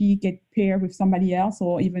can actually get paired with somebody else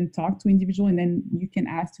or even talk to individual, and then you can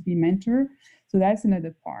ask to be mentor. So that's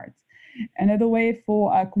another part. Another way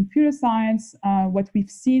for computer science, what we've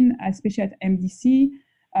seen, especially at MDC,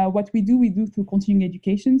 what we do through continuing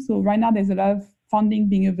education. So right now there's a lot of funding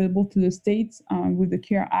being available to the states with the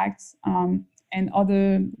CARE Act and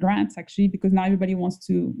other grants, actually, because now everybody wants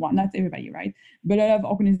to, well, not everybody, right? But a lot of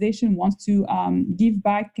organizations want to give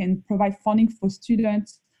back and provide funding for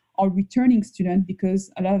students or returning students,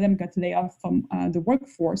 because a lot of them got laid off from the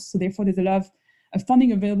workforce. So therefore, there's a lot of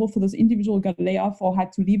funding available for those individuals who got laid off or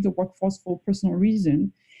had to leave the workforce for personal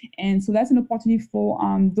reason. And so that's an opportunity for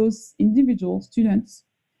those individual students.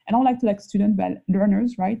 I don't like to like students, but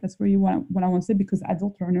learners, right? That's where you want what I want to say, because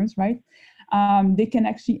adult learners, right? They can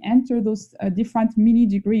actually enter those different mini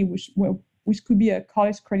degree, which could be a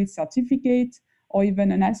college credit certificate or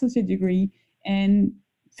even an associate degree, and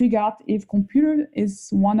figure out if computer is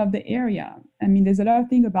one of the area. I mean, there's a lot of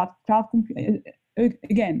things about cloud computing.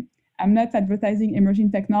 Again, I'm not advertising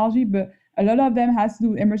emerging technology, but a lot of them has to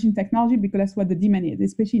do emerging technology because that's what the demand is,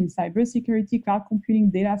 especially in cybersecurity, cloud computing,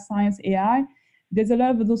 data science, AI. There's a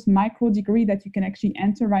lot of those micro degree that you can actually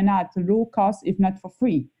enter right now at a low cost, if not for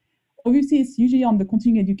free. Obviously, it's usually on the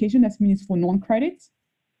continuing education. That means it's for non-credit.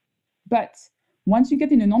 But Once you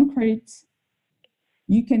get in a non-credit,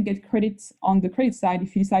 you can get credits on the credit side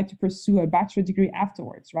if you decide to pursue a bachelor degree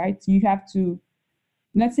afterwards, right? You have to,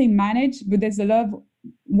 I'm not saying manage, but there's a lot of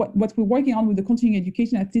what we're working on with the continuing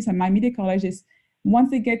education, at least at Miami-Dade College, is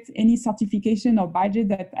once they get any certification or badges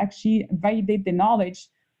that actually validate the knowledge,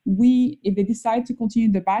 if they decide to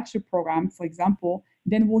continue the bachelor program, for example,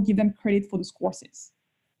 then we'll give them credit for those courses.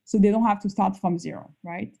 So they don't have to start from zero,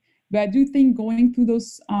 right? But I do think going through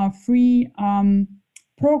those free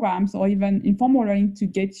programs or even informal learning to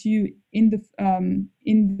get you in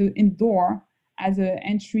the door as an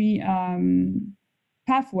entry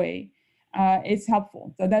pathway is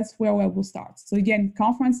helpful. So that's where we'll start. So again,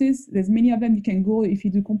 conferences, there's many of them. You can go, if you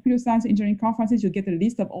do computer science engineering conferences, you'll get a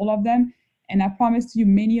list of all of them. And I promise you,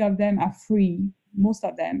 many of them are free, most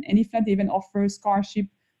of them. And if not, they even offer scholarship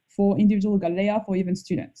for individuals who got laid off or even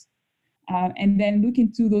students. And then look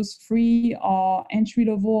into those free or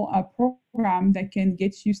entry-level program that can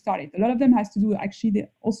get you started. A lot of them has to do, actually, they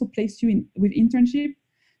also place you with internship.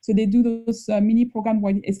 So they do those mini program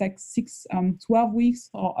where it's like 12 weeks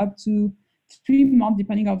or up to 3 months,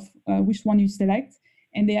 depending of which one you select.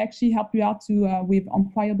 And they actually help you out with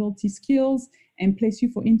employability skills and place you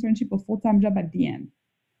for internship or full-time job at the end.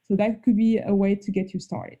 So that could be a way to get you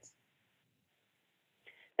started.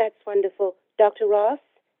 That's wonderful. Dr. Ross,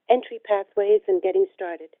 entry pathways and getting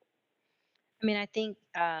started. I mean, I think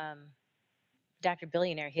Dr.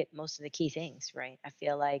 Billionaire hit most of the key things, right? I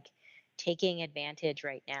feel like taking advantage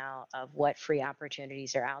right now of what free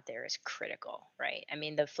opportunities are out there is critical, right? I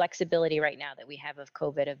mean, the flexibility right now that we have of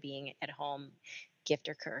COVID, of being at home, gift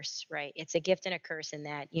or curse, right? It's a gift and a curse in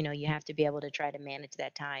that, you have to be able to try to manage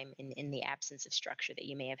that time in the absence of structure that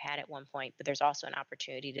you may have had at one point, but there's also an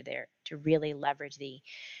opportunity to really leverage the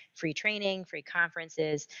free training, free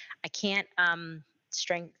conferences. I can't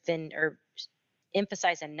strengthen or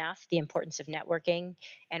emphasize enough the importance of networking.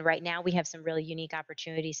 And right now we have some really unique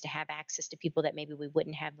opportunities to have access to people that maybe we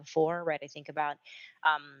wouldn't have before, right? I think about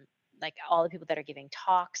like all the people that are giving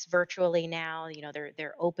talks virtually now,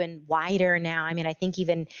 they're open wider now. I mean, I think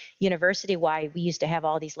even university wide, we used to have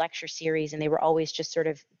all these lecture series and they were always just sort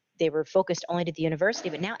of, they were focused only to the university,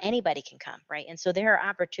 but now anybody can come, right? And so there are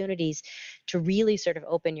opportunities to really sort of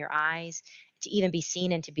open your eyes, to even be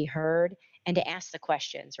seen and to be heard, and to ask the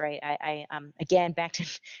questions, right? I again, back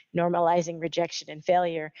to normalizing rejection and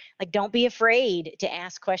failure. Like, don't be afraid to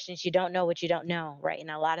ask questions. You don't know what you don't know, right? And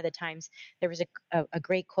a lot of the times, there was a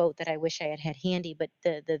great quote that I wish I had handy, but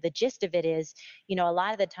the gist of it is, a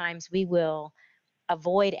lot of the times we will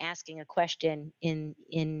avoid asking a question in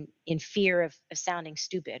fear of sounding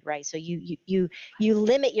stupid, right? So you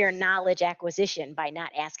limit your knowledge acquisition by not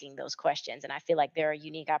asking those questions. And I feel like there are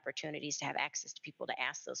unique opportunities to have access to people to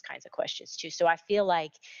ask those kinds of questions too. So I feel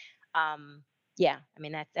like yeah, I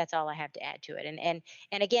mean, that's all I have to add to it.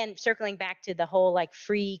 And again, circling back to the whole like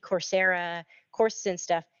free Coursera courses and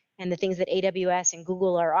stuff and the things that AWS and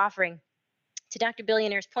Google are offering, to Dr.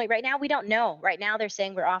 Billionaire's point, right now we don't know. Right now they're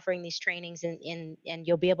saying we're offering these trainings and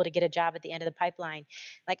you'll be able to get a job at the end of the pipeline.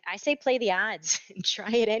 Like I say, play the odds and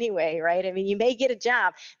try it anyway, right? I mean, you may get a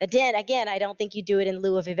job. But then again, I don't think you do it in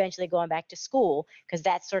lieu of eventually going back to school, because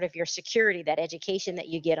that's sort of your security, that education that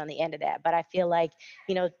you get on the end of that. But I feel like,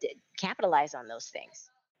 capitalize on those things.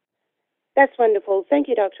 That's wonderful. Thank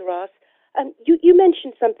you, Dr. Ross. You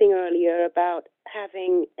mentioned something earlier about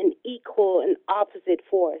having an equal and opposite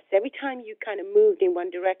force. Every time you kind of moved in one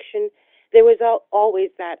direction, there was always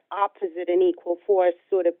that opposite and equal force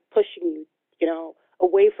sort of pushing you,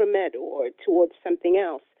 away from it or towards something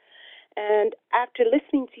else. And after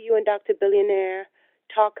listening to you and Dr. Billionaire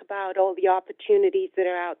talk about all the opportunities that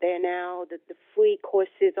are out there now, the free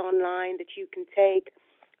courses online that you can take,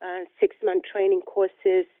 6-month training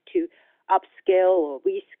courses to upskill or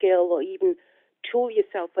reskill or even tool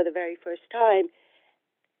yourself for the very first time,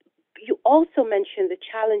 you also mentioned the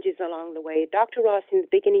challenges along the way. Dr. Ross, in the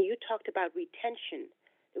beginning, you talked about retention.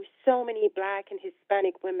 There were so many Black and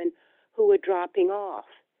Hispanic women who were dropping off,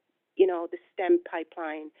 the STEM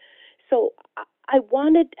pipeline. So I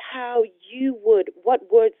wondered what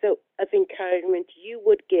words of encouragement you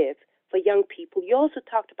would give for young people. You also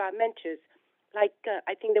talked about mentors. Like,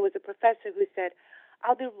 I think there was a professor who said,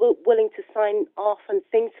 I'll be willing to sign off on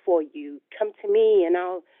things for you. Come to me and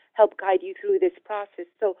I'll help guide you through this process.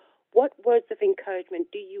 So what words of encouragement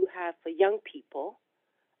do you have for young people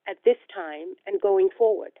at this time and going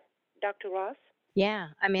forward? Dr. Ross? Yeah,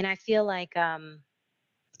 I mean, I feel like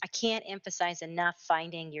I can't emphasize enough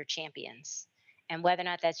finding your champions, and whether or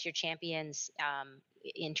not that's your champions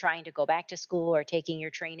in trying to go back to school or taking your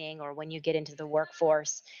training or when you get into the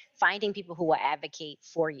workforce, finding people who will advocate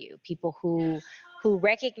for you, people who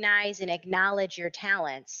recognize and acknowledge your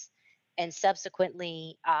talents and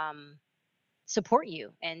subsequently support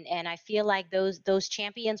you. And I feel like those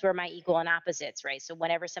champions were my equal and opposites, right? So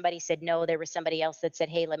whenever somebody said no, there was somebody else that said,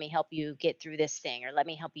 hey, let me help you get through this thing, or let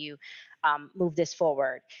me help you move this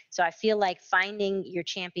forward. So I feel like finding your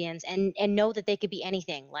champions and know that they could be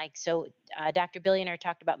anything. Like, so Dr. Billionaire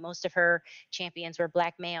talked about most of her champions were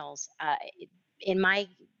Black males. In my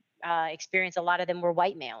experience, a lot of them were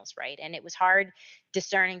white males, right? And it was hard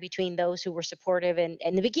discerning between those who were supportive and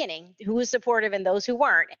in the beginning, who was supportive and those who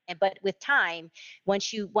weren't. But with time,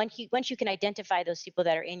 once you can identify those people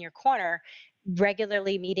that are in your corner,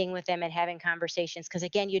 regularly meeting with them and having conversations, because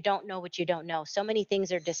again, you don't know what you don't know. So many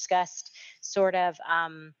things are discussed sort of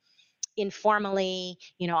informally,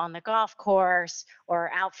 on the golf course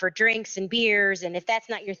or out for drinks and beers. And if that's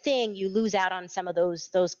not your thing, you lose out on some of those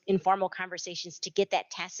informal conversations to get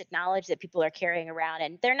that tacit knowledge that people are carrying around.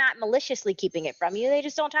 And they're not maliciously keeping it from you. They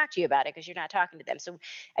just don't talk to you about it because you're not talking to them. So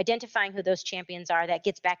identifying who those champions are, that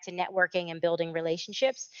gets back to networking and building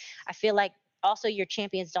relationships. I feel like also your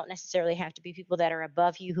champions don't necessarily have to be people that are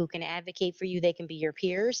above you who can advocate for you. They can be your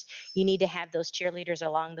peers. You need to have those cheerleaders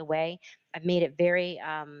along the way. I've made it very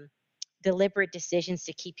deliberate decisions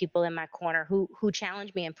to keep people in my corner who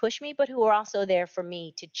challenge me and push me, but who are also there for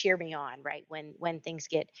me to cheer me on, right? When things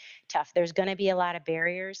get tough, there's going to be a lot of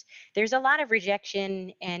barriers. There's a lot of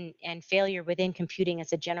rejection and failure within computing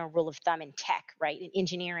as a general rule of thumb in tech, right? In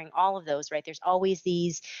engineering, all of those, right? There's always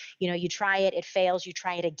these, you try it, it fails, you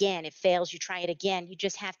try it again, it fails, you try it again. You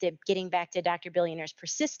just have to, getting back to Dr. Billionaire's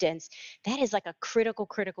persistence, that is like a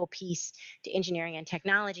critical piece to engineering and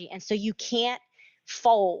technology. And so you can't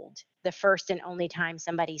fold the first and only time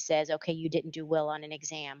somebody says, okay, you didn't do well on an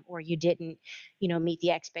exam, or you didn't, meet the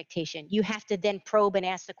expectation. You have to then probe and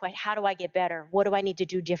ask the question, how do I get better? What do I need to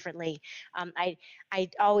do differently? I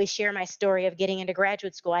always share my story of getting into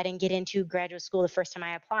graduate school. I didn't get into graduate school the first time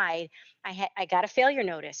I applied. I got a failure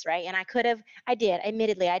notice, right? And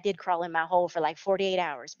admittedly, I did crawl in my hole for like 48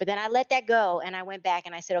 hours, but then I let that go and I went back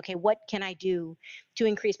and I said, okay, what can I do to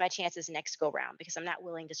increase my chances next go round? Because I'm not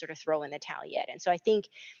willing to sort of throw in the towel yet. And so I think,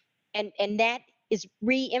 and that is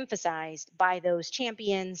re-emphasized by those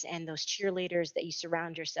champions and those cheerleaders that you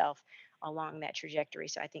surround yourself along that trajectory.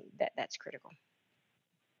 So I think that's critical.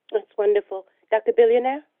 That's wonderful. Dr.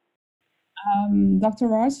 Billionaire? Dr.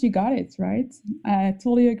 Ross, you got it, right? I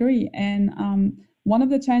totally agree. And one of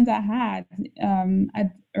the challenges I had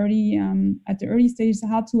at the early stages,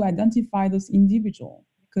 how to identify those individuals,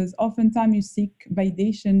 because oftentimes you seek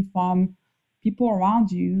validation from people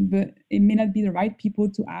around you, but it may not be the right people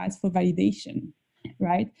to ask for validation,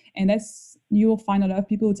 right? And you'll find a lot of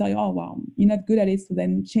people who tell you, oh, well, you're not good at it, so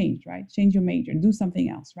then change, right? Change your major, do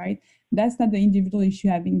something else, right? That's not the individual you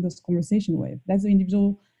should having those conversations with. That's the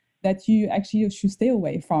individual that you actually should stay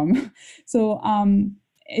away from. So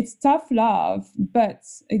it's tough love, but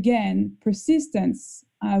again, persistence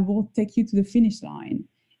will take you to the finish line.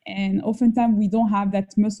 And oftentimes we don't have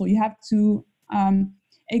that muscle. You have to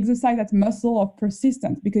exercise that muscle of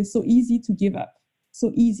persistence, because it's so easy to give up.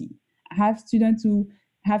 So easy. I have students who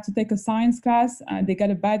have to take a science class, they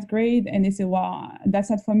got a bad grade, and they say, well, that's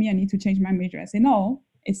not for me, I need to change my major. I say, no,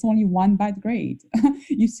 it's only one bad grade.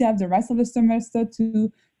 You still have the rest of the semester to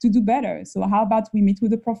do better. So how about we meet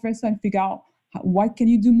with the professor and figure out what can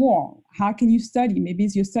you do more? How can you study? Maybe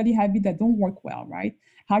it's your study habit that don't work well, right?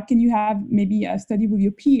 How can you have maybe a study with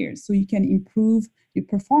your peers so you can improve your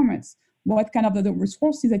performance? What kind of the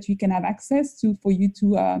resources that you can have access to for you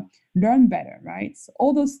to learn better, right? So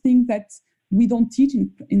all those things that we don't teach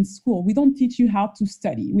in school. We don't teach you how to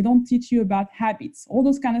study. We don't teach you about habits. All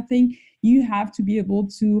those kind of things, you have to be able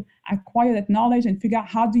to acquire that knowledge and figure out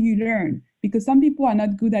how do you learn. Because some people are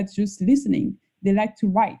not good at just listening. They like to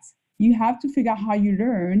write. You have to figure out how you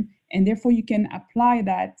learn, and therefore you can apply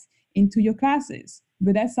that into your classes.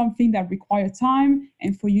 But that's something that requires time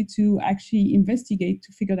and for you to actually investigate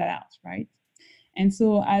to figure that out, right? And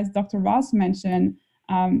so as Dr. Ross mentioned,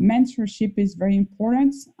 mentorship is very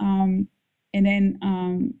important. And then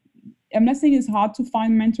I'm not saying it's hard to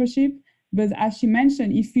find mentorship, but as she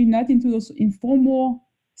mentioned, if you're not into those informal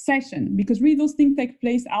sessions, because really those things take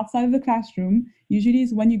place outside of the classroom, usually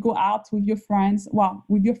is when you go out with your friends,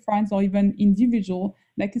 or even individual,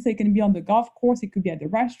 like I say, it can be on the golf course, it could be at the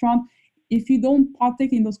restaurant. If you don't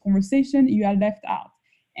partake in those conversations, you are left out.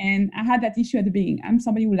 And I had that issue at the beginning. I'm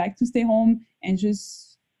somebody who likes to stay home and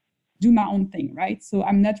just do my own thing, right? So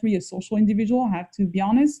I'm not really a social individual, I have to be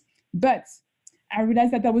honest. But I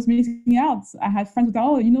realized that I was missing out. I had friends who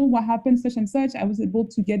thought, oh, what happened, such and such. I was able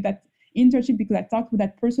to get that internship because I talked with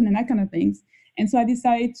that person and that kind of things. And so I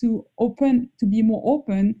decided to be more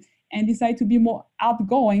open and decide to be more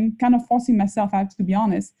outgoing, kind of forcing myself, I have to be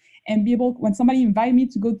honest, and be able, when somebody invite me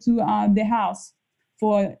to go to their house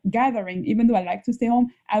for a gathering, even though I like to stay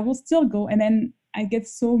home, I will still go. And then I get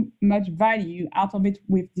so much value out of it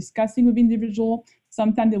with discussing with individual.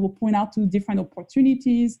 Sometimes they will point out to different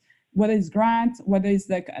opportunities, whether it's grant, whether it's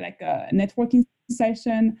like a networking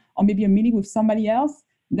session, or maybe a meeting with somebody else.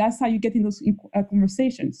 That's how you get in those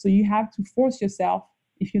conversations. So you have to force yourself,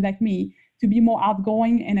 if you're like me, to be more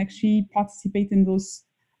outgoing and actually participate in those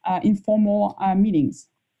informal meetings.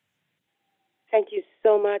 Thank you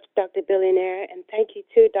so much, Dr. Billionaire, and thank you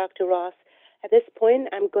too, Dr. Ross. At this point,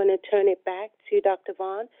 I'm going to turn it back to Dr.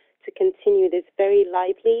 Vaughn to continue this very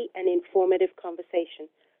lively and informative conversation.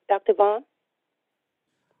 Dr. Vaughn?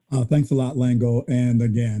 Thanks a lot, Lango. And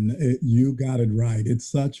again, you got it right.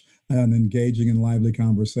 It's such an engaging and lively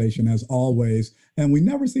conversation as always. And we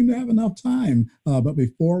never seem to have enough time. But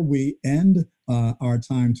before we end our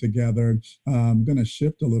time together, I'm going to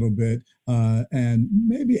shift a little bit and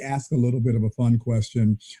maybe ask a little bit of a fun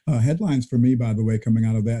question. Headlines for me, by the way, coming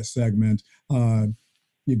out of that segment.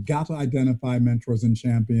 You've got to identify mentors and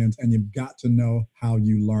champions, and you've got to know how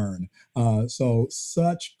you learn. So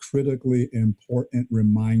such critically important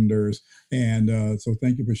reminders. And so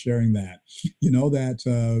thank you for sharing that. You know that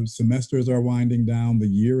semesters are winding down, the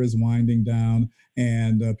year is winding down,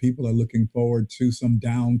 and people are looking forward to some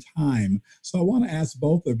downtime. So I want to ask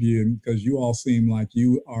both of you, because you all seem like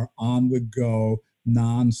you are on the go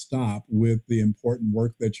nonstop with the important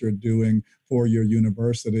work that you're doing for your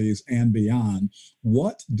universities and beyond.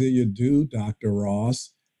 What do you do, Dr.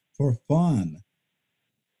 Ross, for fun?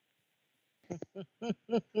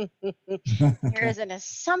 There is an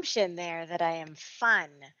assumption there that I am fun.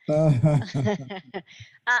 I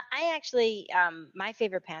actually, my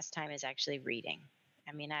favorite pastime is actually reading.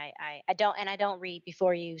 I mean, I don't read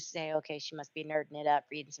before you say, okay, she must be nerding it up,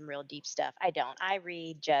 reading some real deep stuff. I don't. I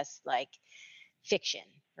read just like fiction,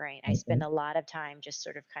 right? I spend a lot of time just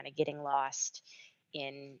sort of kind of getting lost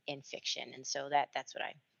in fiction, and so that's what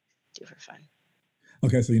I do for fun.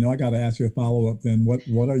 Okay, so I got to ask you a follow-up then.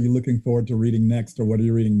 What are you looking forward to reading next, or what are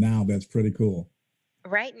you reading now that's pretty cool?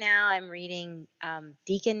 Right now, I'm reading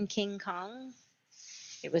Deacon King Kong.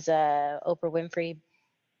 It was a Oprah Winfrey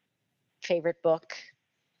favorite book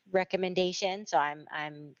recommendation, so I'm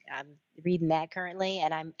reading that currently,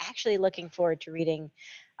 and I'm actually looking forward to reading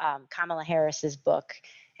Kamala Harris's book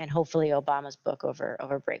and hopefully Obama's book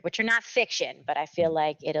over break, which are not fiction, but I feel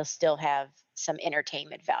like it'll still have some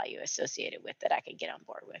entertainment value associated with that I could get on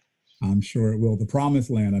board with. I'm sure it will. The Promised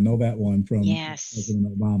Land, I know that one from Yes. President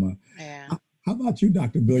Obama. Yeah. How about you,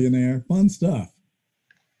 Dr. Billionaire? Fun stuff.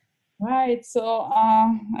 Right. So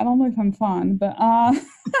I don't know if I'm fun, but I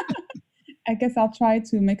guess I'll try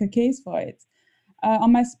to make a case for it.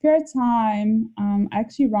 On my spare time, I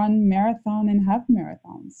actually run marathon and half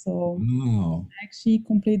marathons. So Wow. I actually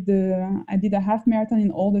I did a half marathon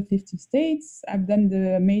in all the 50 states. I've done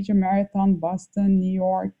the major marathon, Boston, New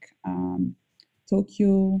York,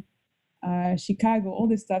 Tokyo, Chicago, all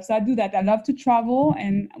this stuff. So I do that. I love to travel.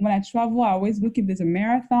 And when I travel, I always look if there's a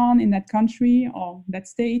marathon in that country or that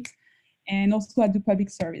state. And also I do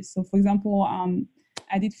public service. So for example,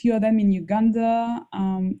 I did a few of them in Uganda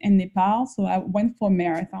and Nepal. So I went for a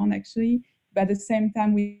marathon actually. But at the same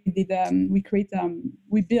time, we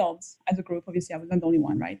built as a group. Obviously, I was not the only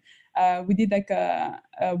one, right? We did like a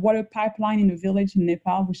water pipeline in a village in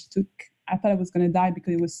Nepal, which I thought I was going to die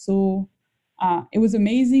because it was so, it was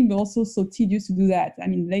amazing, but also so tedious to do that. I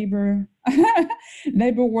mean, labor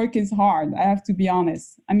work is hard, I have to be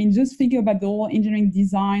honest. I mean, just thinking about the whole engineering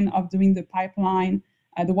design of doing the pipeline,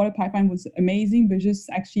 the water pipeline was amazing, but just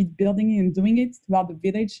actually building it and doing it throughout the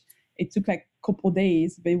village, it took like a couple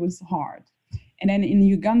days, but it was hard. And then in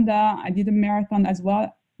Uganda, I did a marathon as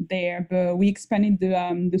well there, but we expanded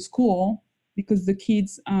the school because the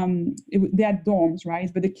kids, they had dorms,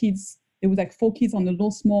 right? But the kids, there was like 4 kids on a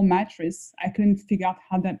little small mattress. I couldn't figure out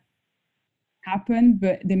how that happened,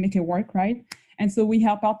 but they make it work, right? And so we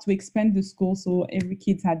help out to expand the school so every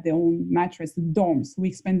kid had their own mattress, the dorms. We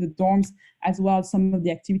expand the dorms as well as some of the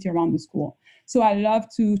activity around the school. So I love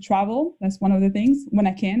to travel. That's one of the things when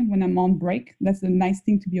I can, when I'm on break. That's the nice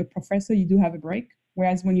thing to be a professor. You do have a break.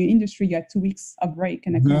 Whereas when you're in industry, you have 2 weeks of break.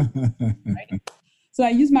 And right? So I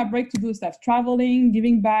use my break to do stuff, traveling,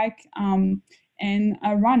 giving back, and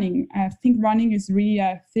running. I think running is really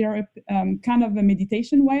a therapy, kind of a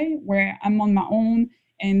meditation way where I'm on my own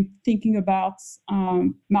and thinking about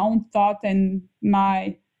my own thought and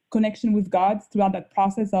my connection with God throughout that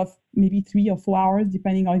process of maybe 3 or 4 hours,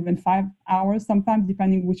 depending, or even 5 hours sometimes,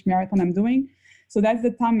 depending which marathon I'm doing. So that's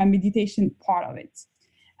the time, my meditation part of it.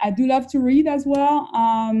 I do love to read as well.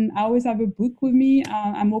 I always have a book with me.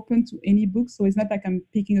 I'm open to any book, so it's not like I'm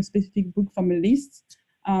picking a specific book from a list.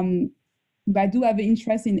 But I do have an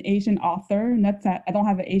interest in Asian author. Not that I don't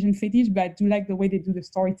have an Asian fetish, but I do like the way they do the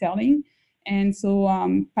storytelling. And so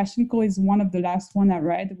Pachinko is one of the last one I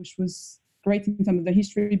read, which was great in terms of the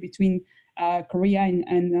history between Korea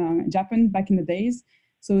and Japan back in the days.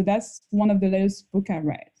 So that's one of the latest book I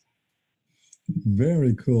read.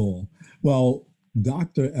 Very cool. Well,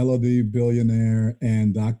 Dr. Elodie Billionaire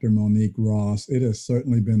and Dr. Monique Ross, it has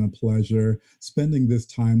certainly been a pleasure spending this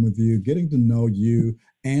time with you, getting to know you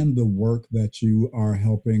and the work that you are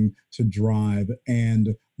helping to drive.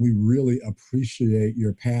 And we really appreciate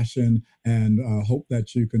your passion and hope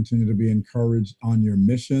that you continue to be encouraged on your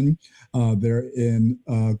mission. They're in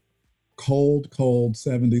cold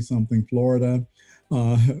 70-something Florida.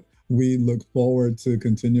 We look forward to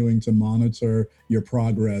continuing to monitor your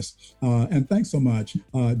progress. And thanks so much,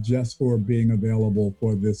 Jess, for being available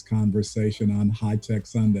for this conversation on High Tech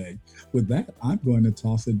Sunday. With that, I'm going to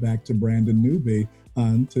toss it back to Brandon Newby.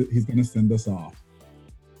 He's going to send us off.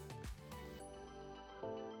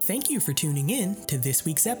 Thank you for tuning in to this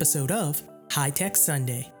week's episode of High Tech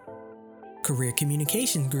Sunday. Career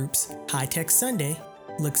Communications Group's High Tech Sunday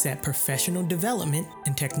looks at professional development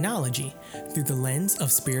and technology through the lens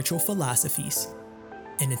of spiritual philosophies.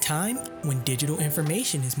 In a time when digital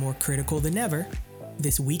information is more critical than ever,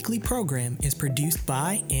 this weekly program is produced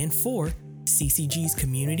by and for CCG's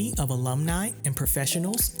community of alumni and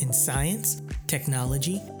professionals in science,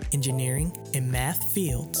 technology, engineering, and math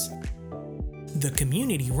fields. The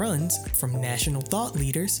community runs from national thought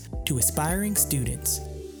leaders to aspiring students,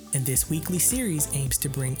 and this weekly series aims to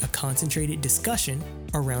bring a concentrated discussion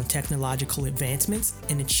around technological advancements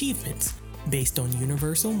and achievements based on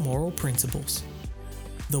universal moral principles.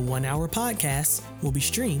 The 1-hour podcast will be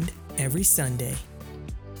streamed every Sunday.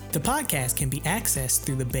 The podcast can be accessed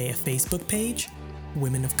through the BEA Facebook page,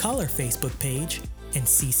 Women of Color Facebook page, and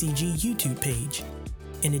CCG YouTube page,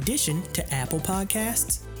 in addition to Apple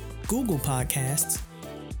Podcasts, Google Podcasts,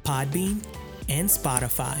 Podbean, and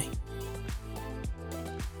Spotify.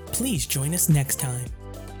 Please join us next time.